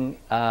taking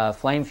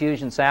flame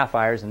fusion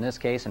sapphires, in this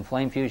case, and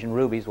flame fusion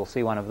rubies, we'll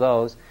see one of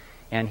those,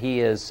 and he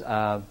is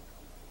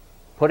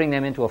putting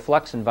them into a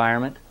flux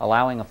environment,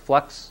 allowing a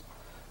flux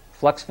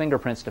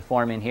fingerprints to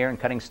form in here and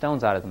cutting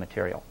stones out of the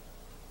material.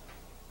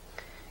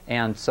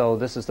 And so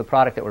this is the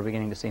product that we're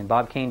beginning to see. And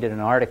Bob Kane did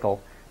an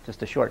article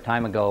just a short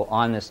time ago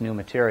on this new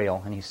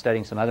material, and he's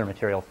studying some other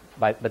material.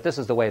 But this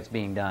is the way it's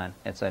being done.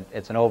 It's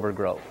an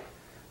overgrowth,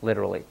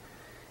 literally.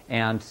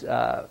 And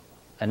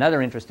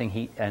another interesting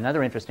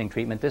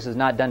treatment. This is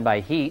not done by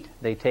heat.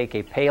 They take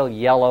a pale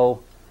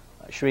yellow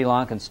Sri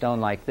Lankan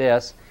stone like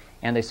this,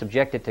 and they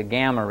subject it to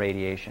gamma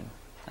radiation,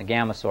 a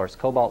gamma source,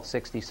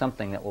 cobalt-60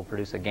 something that will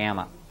produce a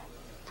gamma.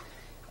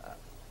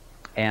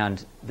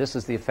 And this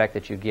is the effect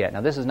that you get.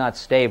 Now, this is not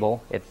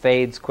stable. It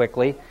fades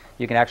quickly.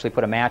 You can actually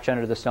put a match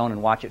under the stone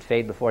and watch it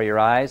fade before your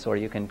eyes, or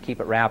you can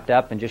keep it wrapped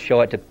up and just show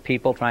it to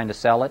people trying to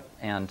sell it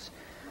and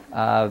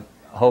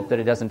hope that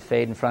it doesn't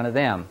fade in front of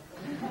them.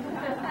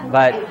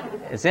 But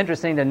it's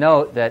interesting to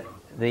note that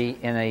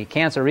in a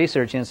cancer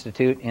research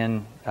institute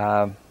in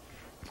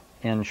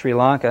Sri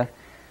Lanka,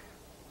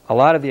 a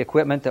lot of the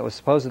equipment that was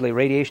supposedly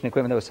radiation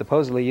equipment that was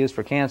supposedly used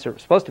for cancer,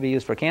 supposed to be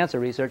used for cancer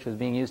research, was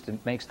being used to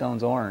make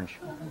stones orange.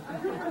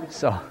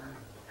 So,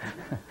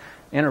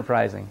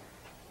 enterprising.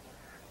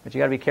 But you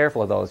got to be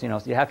careful of those. You know,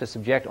 you have to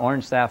subject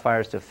orange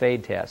sapphires to a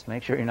fade test.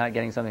 Make sure you're not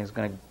getting something that's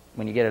going to,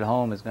 when you get it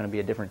home, is going to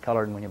be a different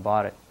color than when you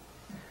bought it.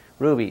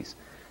 Rubies.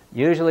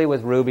 Usually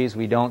with rubies,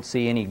 we don't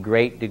see any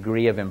great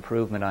degree of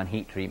improvement on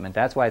heat treatment.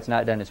 That's why it's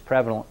not done as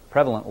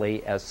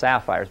prevalently as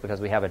sapphires,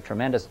 because we have a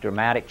tremendous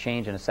dramatic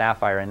change in a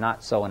sapphire and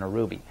not so in a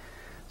ruby.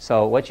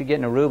 So what you get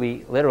in a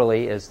ruby,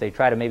 literally, is they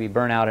try to maybe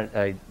burn out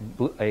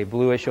a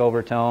bluish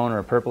overtone or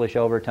a purplish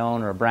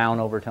overtone or a brown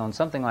overtone,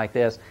 something like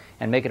this,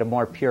 and make it a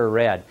more pure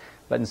red.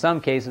 But in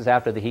some cases,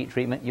 after the heat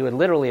treatment, you would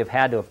literally have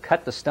had to have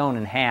cut the stone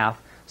in half,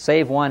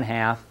 save one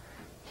half,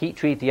 heat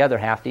treat the other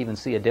half to even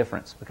see a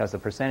difference, because the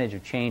percentage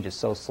of change is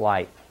so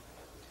slight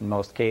in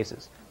most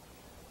cases.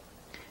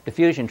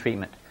 Diffusion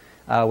treatment.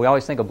 We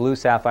always think of blue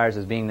sapphires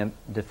as being the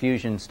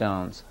diffusion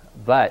stones,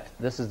 but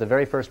this is the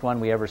very first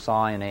one we ever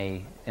saw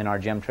in our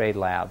gem trade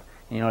lab.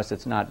 And you notice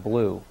it's not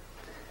blue.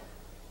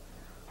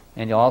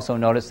 And you'll also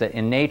notice that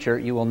in nature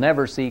you will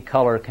never see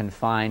color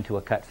confined to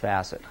a cut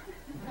facet.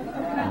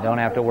 You don't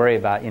have to worry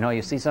about,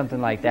 you see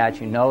something like that,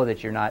 you know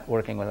that you're not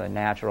working with a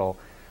natural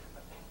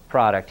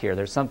product here.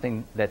 There's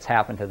something that's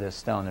happened to this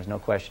stone. There's no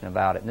question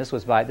about it. And this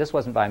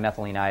wasn't by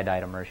methylene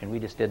iodide immersion. We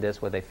just did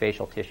this with a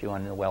facial tissue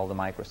under the well of the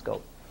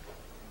microscope.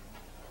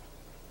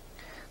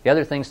 The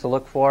other things to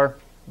look for,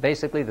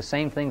 basically the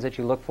same things that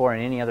you look for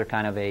in any other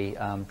kind of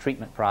a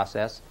treatment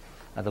process.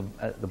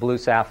 the blue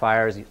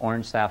sapphires, the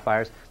orange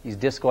sapphires, these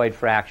discoid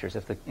fractures.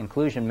 If the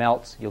inclusion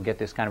melts, you'll get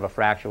this kind of a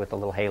fracture with a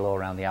little halo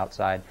around the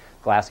outside,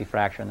 glassy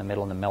fracture in the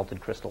middle, and the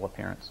melted crystal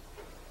appearance.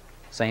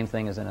 Same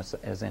thing as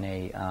in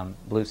a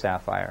blue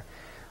sapphire.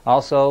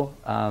 Also,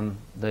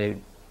 the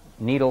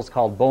needles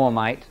called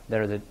boehmite,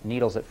 they're the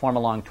needles that form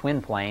along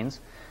twin planes.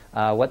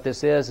 What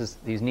this is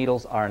these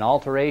needles are an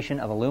alteration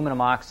of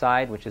aluminum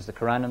oxide, which is the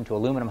corundum, to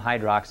aluminum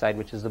hydroxide,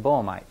 which is the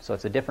boehmite. So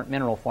it's a different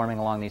mineral forming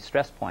along these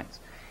stress points.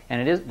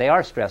 And they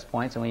are stress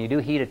points, and when you do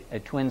heat a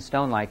twin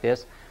stone like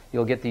this,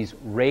 you'll get these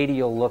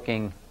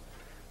radial-looking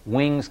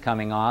wings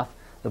coming off.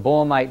 The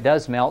boehmite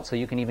does melt, so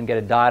you can even get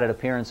a dotted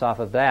appearance off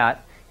of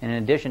that. And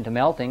in addition to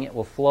melting, it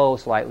will flow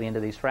slightly into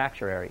these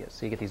fracture areas.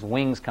 So you get these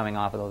wings coming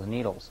off of those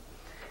needles.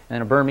 And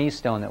then a Burmese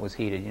stone that was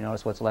heated. You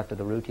notice what's left of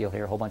the rutile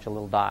here, a whole bunch of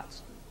little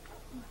dots.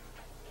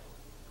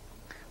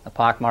 A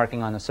pock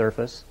marking on the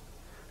surface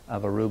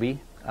of a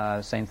ruby.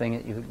 Same thing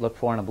that you look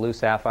for in a blue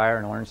sapphire,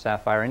 an orange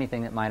sapphire,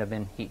 anything that might have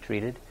been heat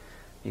treated.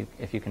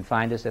 If you can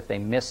find this, if they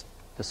missed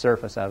the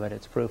surface of it,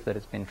 it's proof that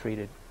it's been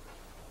treated.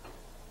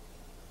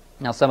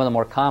 Now, some of the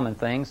more common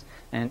things,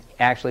 and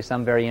actually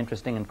some very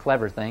interesting and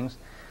clever things.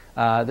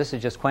 This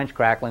is just quench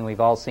crackling. We've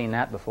all seen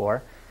that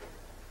before.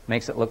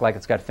 Makes it look like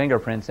it's got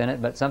fingerprints in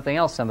it, but something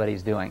else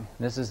somebody's doing.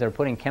 This is they're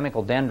putting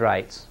chemical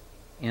dendrites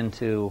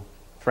into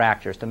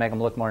fractures to make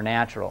them look more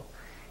natural.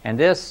 And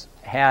this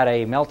had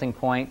a melting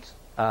point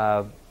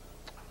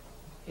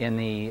in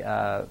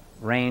the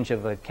range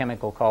of a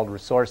chemical called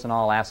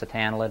resorcinol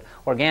acetanilide.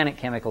 Organic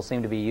chemicals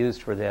seem to be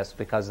used for this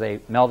because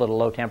they melt at a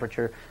low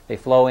temperature, they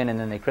flow in, and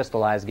then they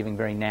crystallize, giving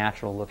very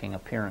natural-looking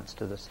appearance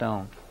to the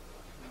stone.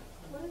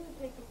 What does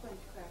it take to quench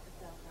crack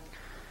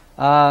a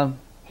sapphire?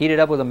 Heat it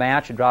up with a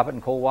match and drop it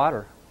in cold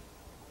water.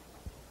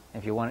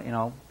 If you want,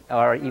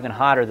 or even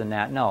hotter than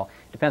that. No,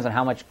 it depends on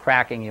how much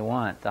cracking you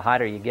want. The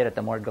hotter you get it,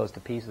 the more it goes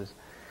to pieces.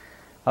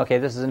 Okay,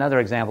 this is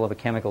another example of a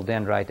chemical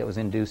dendrite that was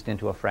induced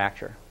into a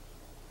fracture.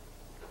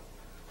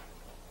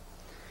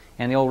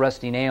 And the old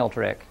rusty nail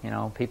trick.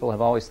 People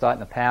have always thought in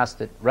the past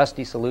that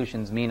rusty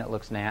solutions mean it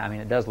looks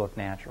it does look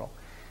natural.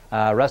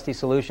 Rusty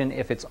solution,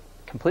 if it's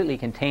completely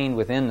contained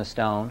within the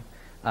stone,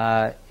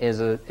 is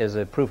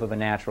a proof of a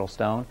natural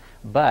stone.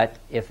 But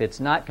if it's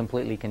not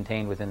completely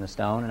contained within the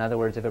stone, in other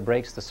words, if it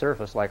breaks the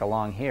surface like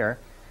along here,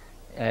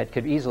 it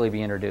could easily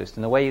be introduced.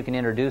 And the way you can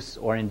introduce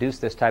or induce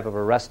this type of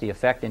a rusty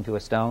effect into a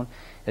stone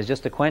is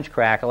just to quench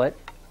crackle it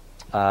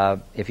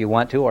if you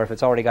want to, or if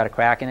it's already got a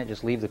crack in it,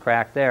 just leave the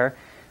crack there.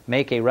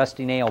 Make a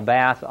rusty nail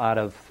bath out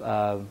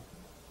of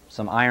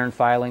some iron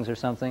filings or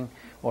something,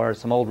 or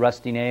some old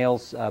rusty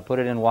nails. Put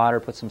it in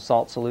water, put some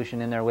salt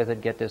solution in there with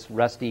it, get this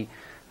rusty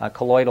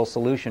colloidal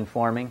solution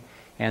forming,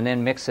 and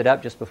then mix it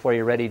up just before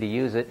you're ready to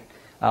use it.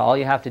 All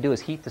you have to do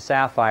is heat the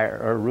sapphire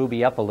or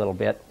ruby up a little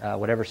bit,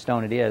 whatever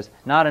stone it is.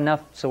 Not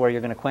enough so where you're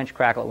going to quench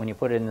crackle it when you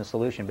put it in the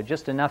solution, but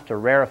just enough to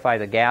rarefy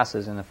the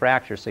gases in the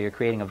fracture so you're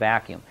creating a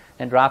vacuum.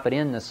 Then drop it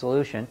in the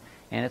solution,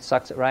 and it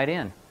sucks it right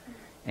in.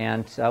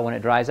 And when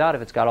it dries out,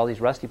 if it's got all these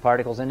rusty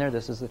particles in there,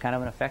 this is the kind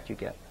of an effect you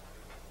get.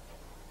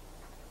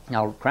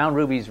 Now, Crown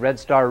Ruby's Red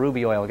Star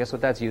Ruby Oil, guess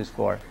what that's used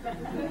for?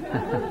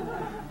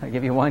 I'll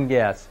give you one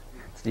guess.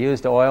 It's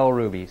used to oil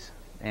rubies.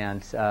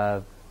 And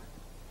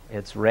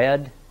it's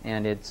red,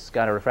 and it's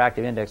got a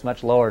refractive index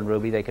much lower than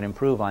ruby. They can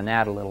improve on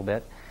that a little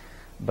bit.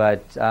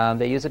 But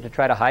they use it to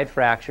try to hide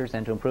fractures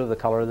and to improve the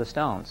color of the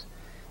stones.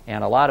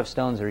 And a lot of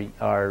stones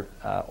are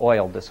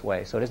oiled this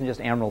way. So it isn't just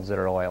emeralds that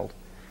are oiled.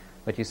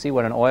 But you see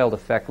what an oiled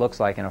effect looks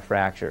like in a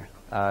fracture.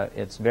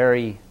 It's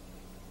very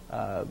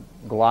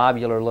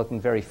globular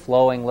looking, very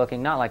flowing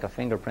looking, not like a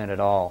fingerprint at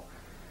all.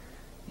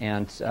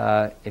 And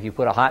if you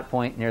put a hot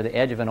point near the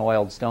edge of an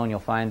oiled stone, you'll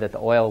find that the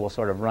oil will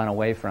sort of run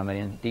away from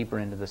it deeper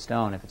into the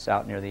stone if it's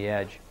out near the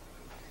edge.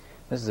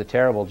 This is a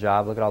terrible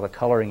job. Look at all the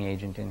coloring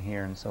agent in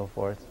here and so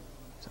forth.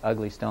 It's an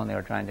ugly stone. They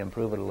were trying to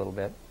improve it a little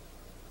bit.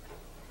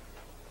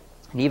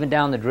 And even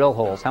down the drill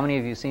holes. How many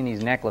of you have seen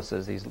these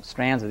necklaces, these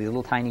strands of these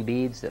little tiny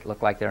beads that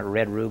look like they're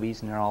red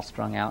rubies and they're all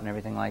strung out and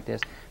everything like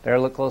this? Better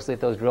look closely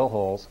at those drill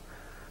holes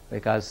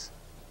because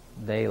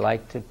they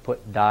like to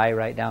put dye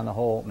right down the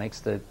hole. It makes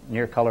the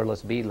near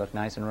colorless bead look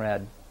nice and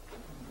red.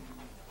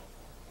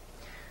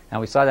 Now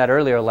we saw that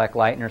earlier, like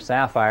Leitner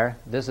sapphire.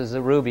 This is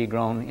a ruby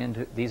grown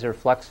into, these are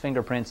flux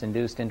fingerprints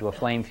induced into a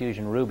flame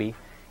fusion ruby.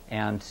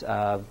 And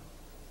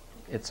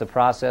it's a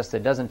process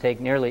that doesn't take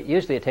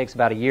usually it takes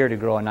about a year to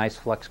grow a nice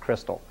flux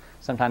crystal,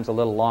 sometimes a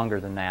little longer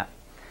than that.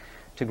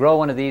 To grow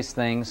one of these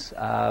things,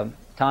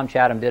 Tom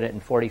Chatham did it in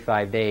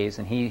 45 days,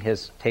 and he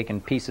has taken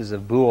pieces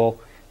of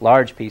buhl,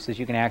 large pieces.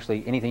 You can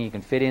actually, anything you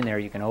can fit in there,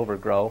 you can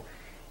overgrow.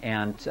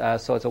 And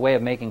so it's a way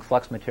of making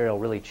flux material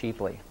really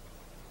cheaply.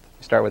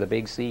 You start with a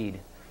big seed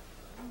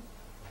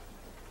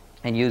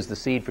and use the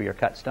seed for your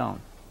cut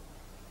stone.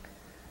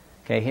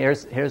 Okay,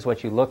 here's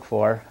what you look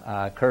for.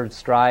 Curved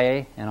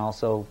striae, and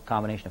also a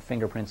combination of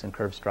fingerprints and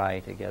curved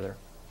striae together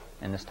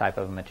in this type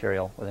of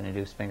material with an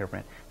induced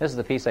fingerprint. This is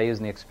the piece I used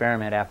in the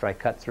experiment after I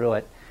cut through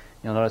it.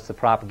 You'll notice the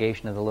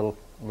propagation of the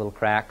little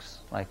cracks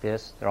like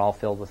this. They're all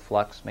filled with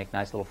flux, make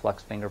nice little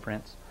flux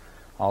fingerprints.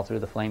 all through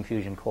the flame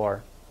fusion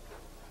core.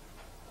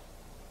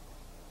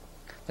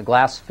 The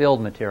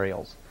glass-filled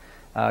materials.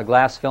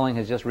 Glass filling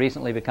has just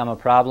recently become a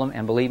problem,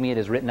 and believe me, it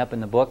is written up in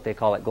the book. They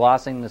call it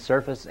glossing the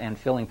surface and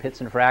filling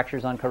pits and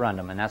fractures on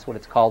corundum, and that's what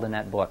it's called in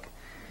that book.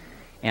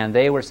 And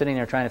they were sitting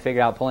there trying to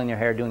figure out, pulling their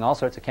hair, doing all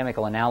sorts of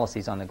chemical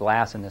analyses on the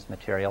glass in this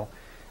material,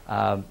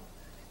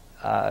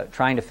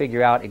 trying to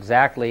figure out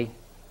exactly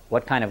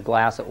what kind of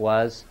glass it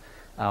was,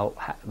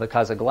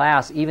 because a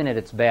glass, even at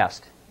its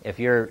best,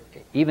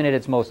 even at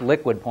its most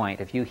liquid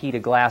point, if you heat a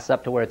glass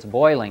up to where it's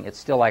boiling, it's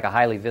still like a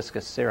highly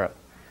viscous syrup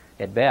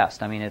at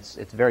best. I mean, it's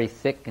very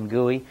thick and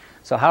gooey.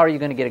 So how are you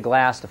going to get a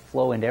glass to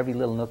flow into every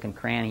little nook and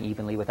cranny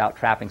evenly without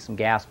trapping some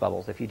gas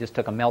bubbles if you just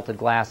took a melted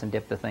glass and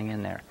dipped the thing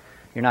in there?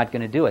 You're not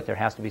going to do it. There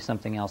has to be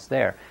something else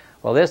there.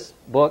 Well, this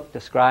book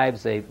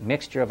describes a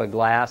mixture of a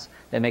glass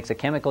that makes a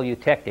chemical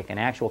eutectic, an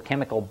actual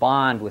chemical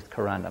bond with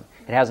corundum.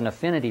 It has an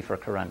affinity for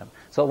corundum.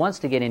 So it wants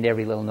to get into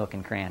every little nook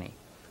and cranny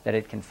that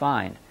it can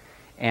find.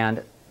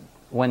 And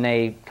when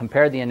they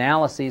compared the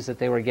analyses that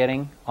they were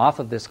getting off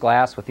of this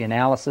glass with the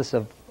analysis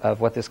of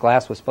what this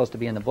glass was supposed to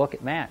be in the book,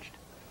 it matched.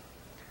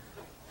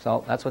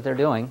 So that's what they're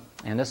doing.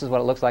 And this is what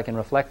it looks like in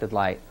reflected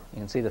light. You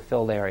can see the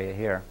filled area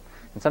here.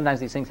 And sometimes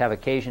these things have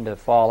occasion to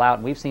fall out.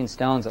 And we've seen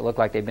stones that look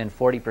like they've been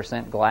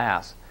 40%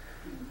 glass.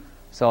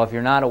 So if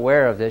you're not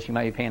aware of this, you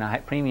might be paying a high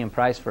premium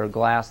price for a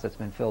glass that's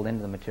been filled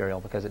into the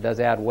material, because it does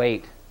add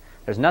weight.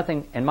 There's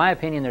nothing, in my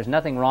opinion, there's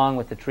nothing wrong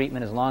with the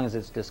treatment as long as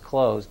it's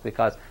disclosed,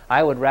 because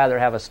I would rather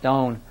have a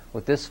stone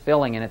with this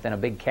filling in it than a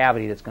big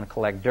cavity that's going to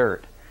collect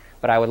dirt.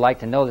 But I would like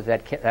to know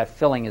that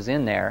filling is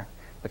in there,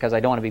 because I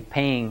don't want to be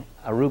paying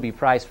a ruby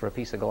price for a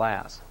piece of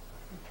glass.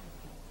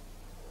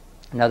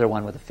 Another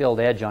one with a filled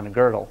edge on a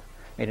girdle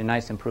made a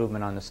nice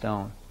improvement on the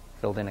stone.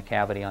 Filled in a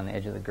cavity on the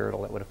edge of the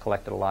girdle that would have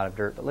collected a lot of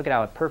dirt. But look at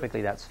how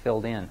perfectly that's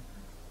filled in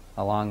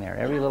along there.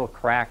 Every little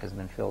crack has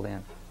been filled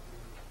in.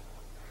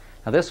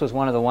 Now this was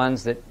one of the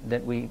ones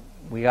that we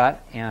got,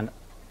 and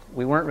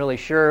we weren't really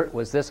sure,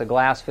 was this a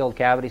glass-filled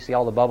cavity, see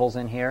all the bubbles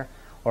in here,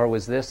 or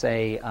was this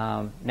a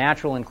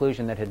natural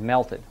inclusion that had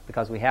melted?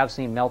 Because we have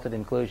seen melted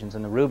inclusions.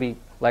 In the ruby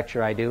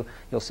lecture I do,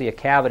 you'll see a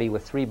cavity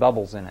with 3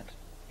 bubbles in it,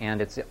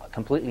 and it's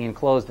completely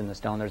enclosed in the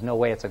stone. There's no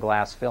way it's a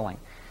glass filling.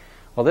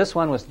 Well, this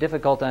one was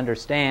difficult to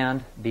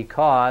understand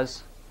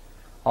because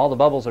all the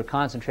bubbles are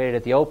concentrated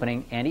at the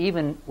opening, and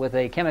even with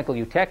a chemical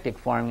eutectic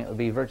forming, it would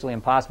be virtually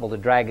impossible to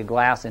drag a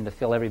glass in to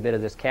fill every bit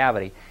of this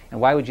cavity. And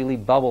why would you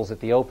leave bubbles at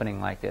the opening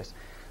like this?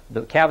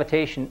 The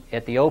cavitation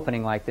at the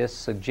opening like this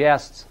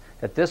suggests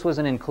that this was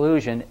an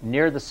inclusion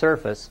near the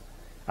surface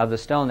of the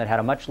stone that had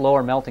a much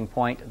lower melting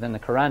point than the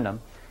corundum.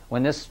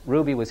 When this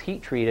ruby was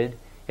heat treated,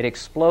 it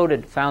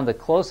exploded, found the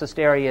closest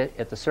area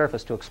at the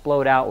surface to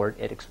explode outward.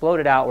 It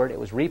exploded outward. It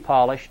was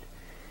repolished.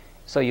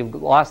 So you've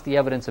lost the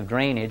evidence of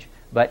drainage,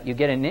 but you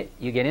get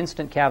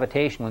instant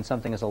cavitation when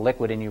something is a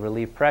liquid and you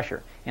relieve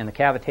pressure. And the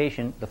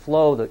cavitation, the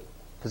flow, the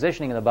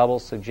positioning of the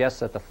bubbles suggests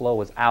that the flow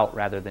was out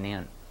rather than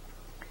in.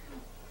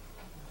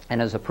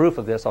 And as a proof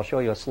of this, I'll show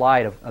you a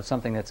slide of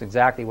something that's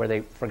exactly where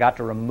they forgot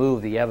to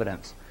remove the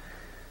evidence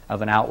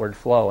of an outward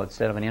flow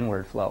instead of an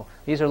inward flow.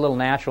 These are little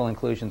natural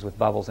inclusions with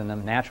bubbles in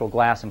them, natural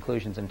glass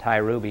inclusions in Thai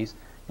rubies.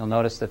 You'll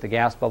notice that the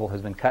gas bubble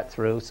has been cut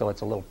through, so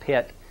it's a little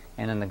pit,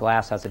 and then the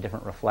glass has a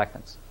different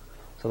reflectance.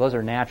 So those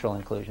are natural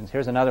inclusions.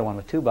 Here's another one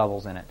with 2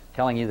 bubbles in it,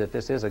 telling you that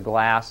this is a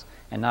glass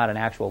and not an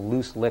actual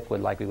loose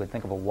liquid like we would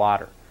think of a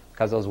water,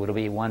 because those would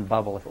be 1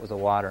 bubble if it was a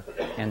water,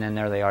 and then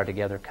there they are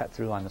together cut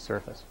through on the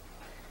surface.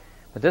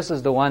 But this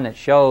is the one that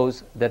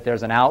shows that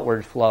there's an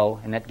outward flow,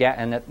 and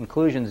that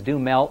inclusions do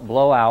melt,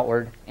 blow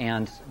outward,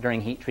 and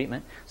during heat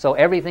treatment. So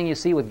everything you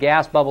see with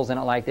gas bubbles in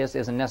it like this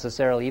isn't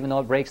necessarily, even though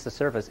it breaks the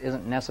surface,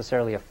 isn't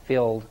necessarily a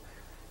filled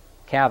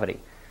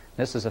cavity.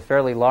 This is a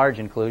fairly large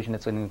inclusion.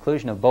 It's an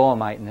inclusion of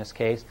boehmite in this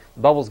case.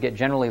 The bubbles get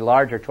generally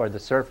larger toward the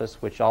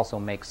surface, which also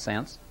makes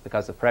sense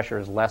because the pressure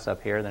is less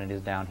up here than it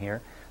is down here.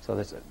 So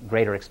there's a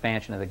greater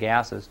expansion of the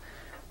gases.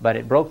 But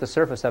it broke the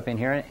surface up in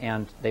here,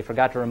 and they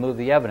forgot to remove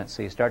the evidence.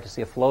 So you start to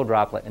see a flow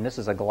droplet, and this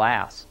is a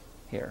glass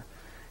here.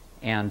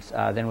 And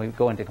then we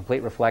go into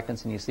complete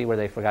reflectance, and you see where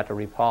they forgot to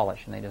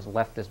repolish, and they just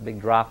left this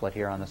big droplet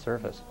here on the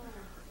surface.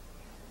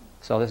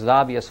 So this is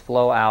obvious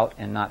flow out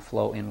and not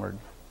flow inward.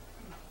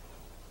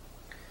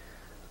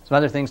 Some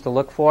other things to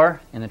look for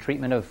in the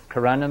treatment of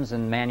corundums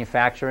and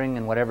manufacturing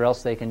and whatever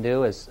else they can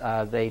do is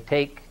they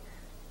take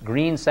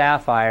green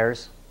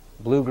sapphires,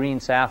 blue-green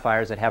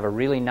sapphires that have a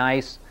really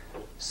nice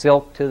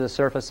silk to the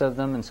surface of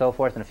them and so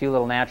forth, and a few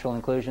little natural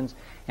inclusions,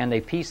 and they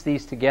piece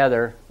these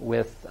together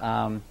with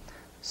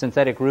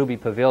synthetic ruby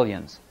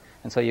pavilions.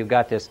 And so you've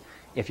got this,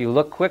 if you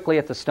look quickly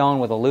at the stone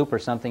with a loupe or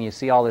something, you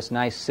see all this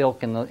nice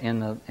silk in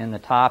the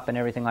top and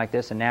everything like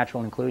this, and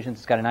natural inclusions.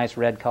 It's got a nice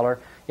red color.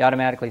 You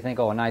automatically think,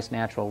 oh, a nice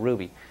natural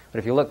ruby. But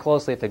if you look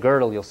closely at the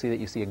girdle, you'll see that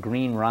you see a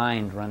green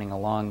rind running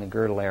along the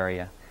girdle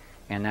area,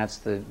 and that's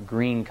the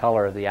green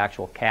color of the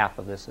actual cap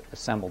of this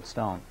assembled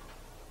stone.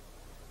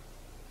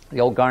 The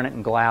old garnet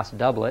and glass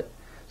doublet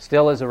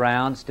still is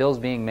around, still is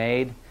being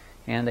made,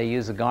 and they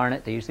use the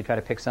garnet. They usually try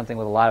to pick something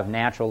with a lot of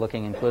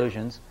natural-looking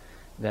inclusions.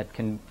 that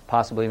can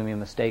possibly be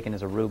mistaken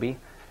as a ruby.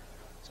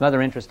 Some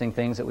other interesting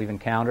things that we've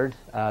encountered.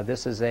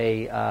 This is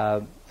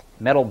a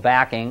metal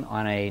backing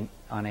on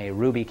a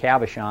ruby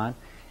cabochon,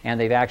 and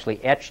they've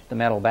actually etched the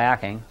metal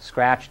backing,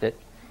 scratched it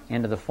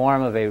into the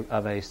form of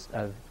a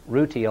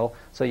rutile,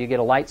 so you get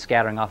a light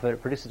scattering off of it.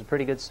 It produces a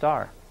pretty good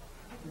star.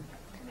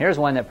 Here's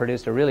one that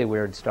produced a really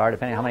weird star,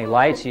 depending on how many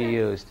lights you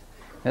used.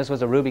 This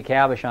was a ruby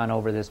cabochon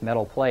over this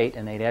metal plate,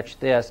 and they'd etched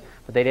this,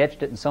 but they'd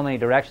etched it in so many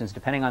directions.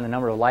 Depending on the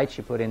number of lights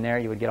you put in there,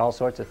 you would get all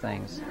sorts of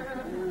things.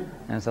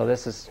 And so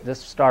this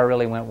star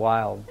really went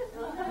wild.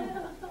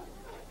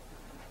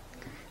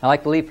 I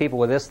like to leave people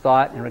with this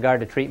thought in regard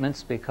to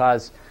treatments,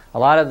 because a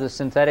lot of the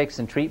synthetics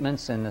and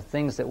treatments and the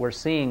things that we're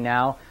seeing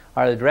now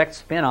are the direct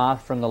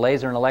spin-off from the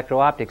laser and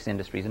electro-optics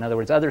industries. In other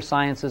words, other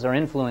sciences are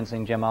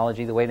influencing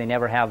gemology the way they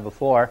never have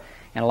before,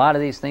 and a lot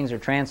of these things are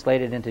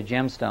translated into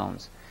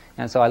gemstones.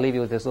 And so I leave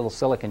you with this little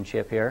silicon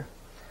chip here,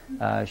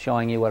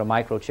 showing you what a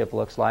microchip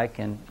looks like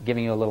and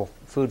giving you a little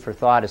food for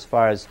thought as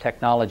far as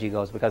technology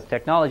goes, because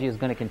technology is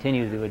going to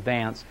continue to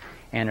advance,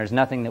 and there's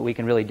nothing that we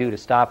can really do to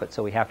stop it,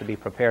 so we have to be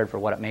prepared for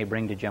what it may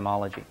bring to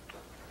gemology.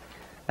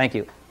 Thank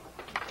you.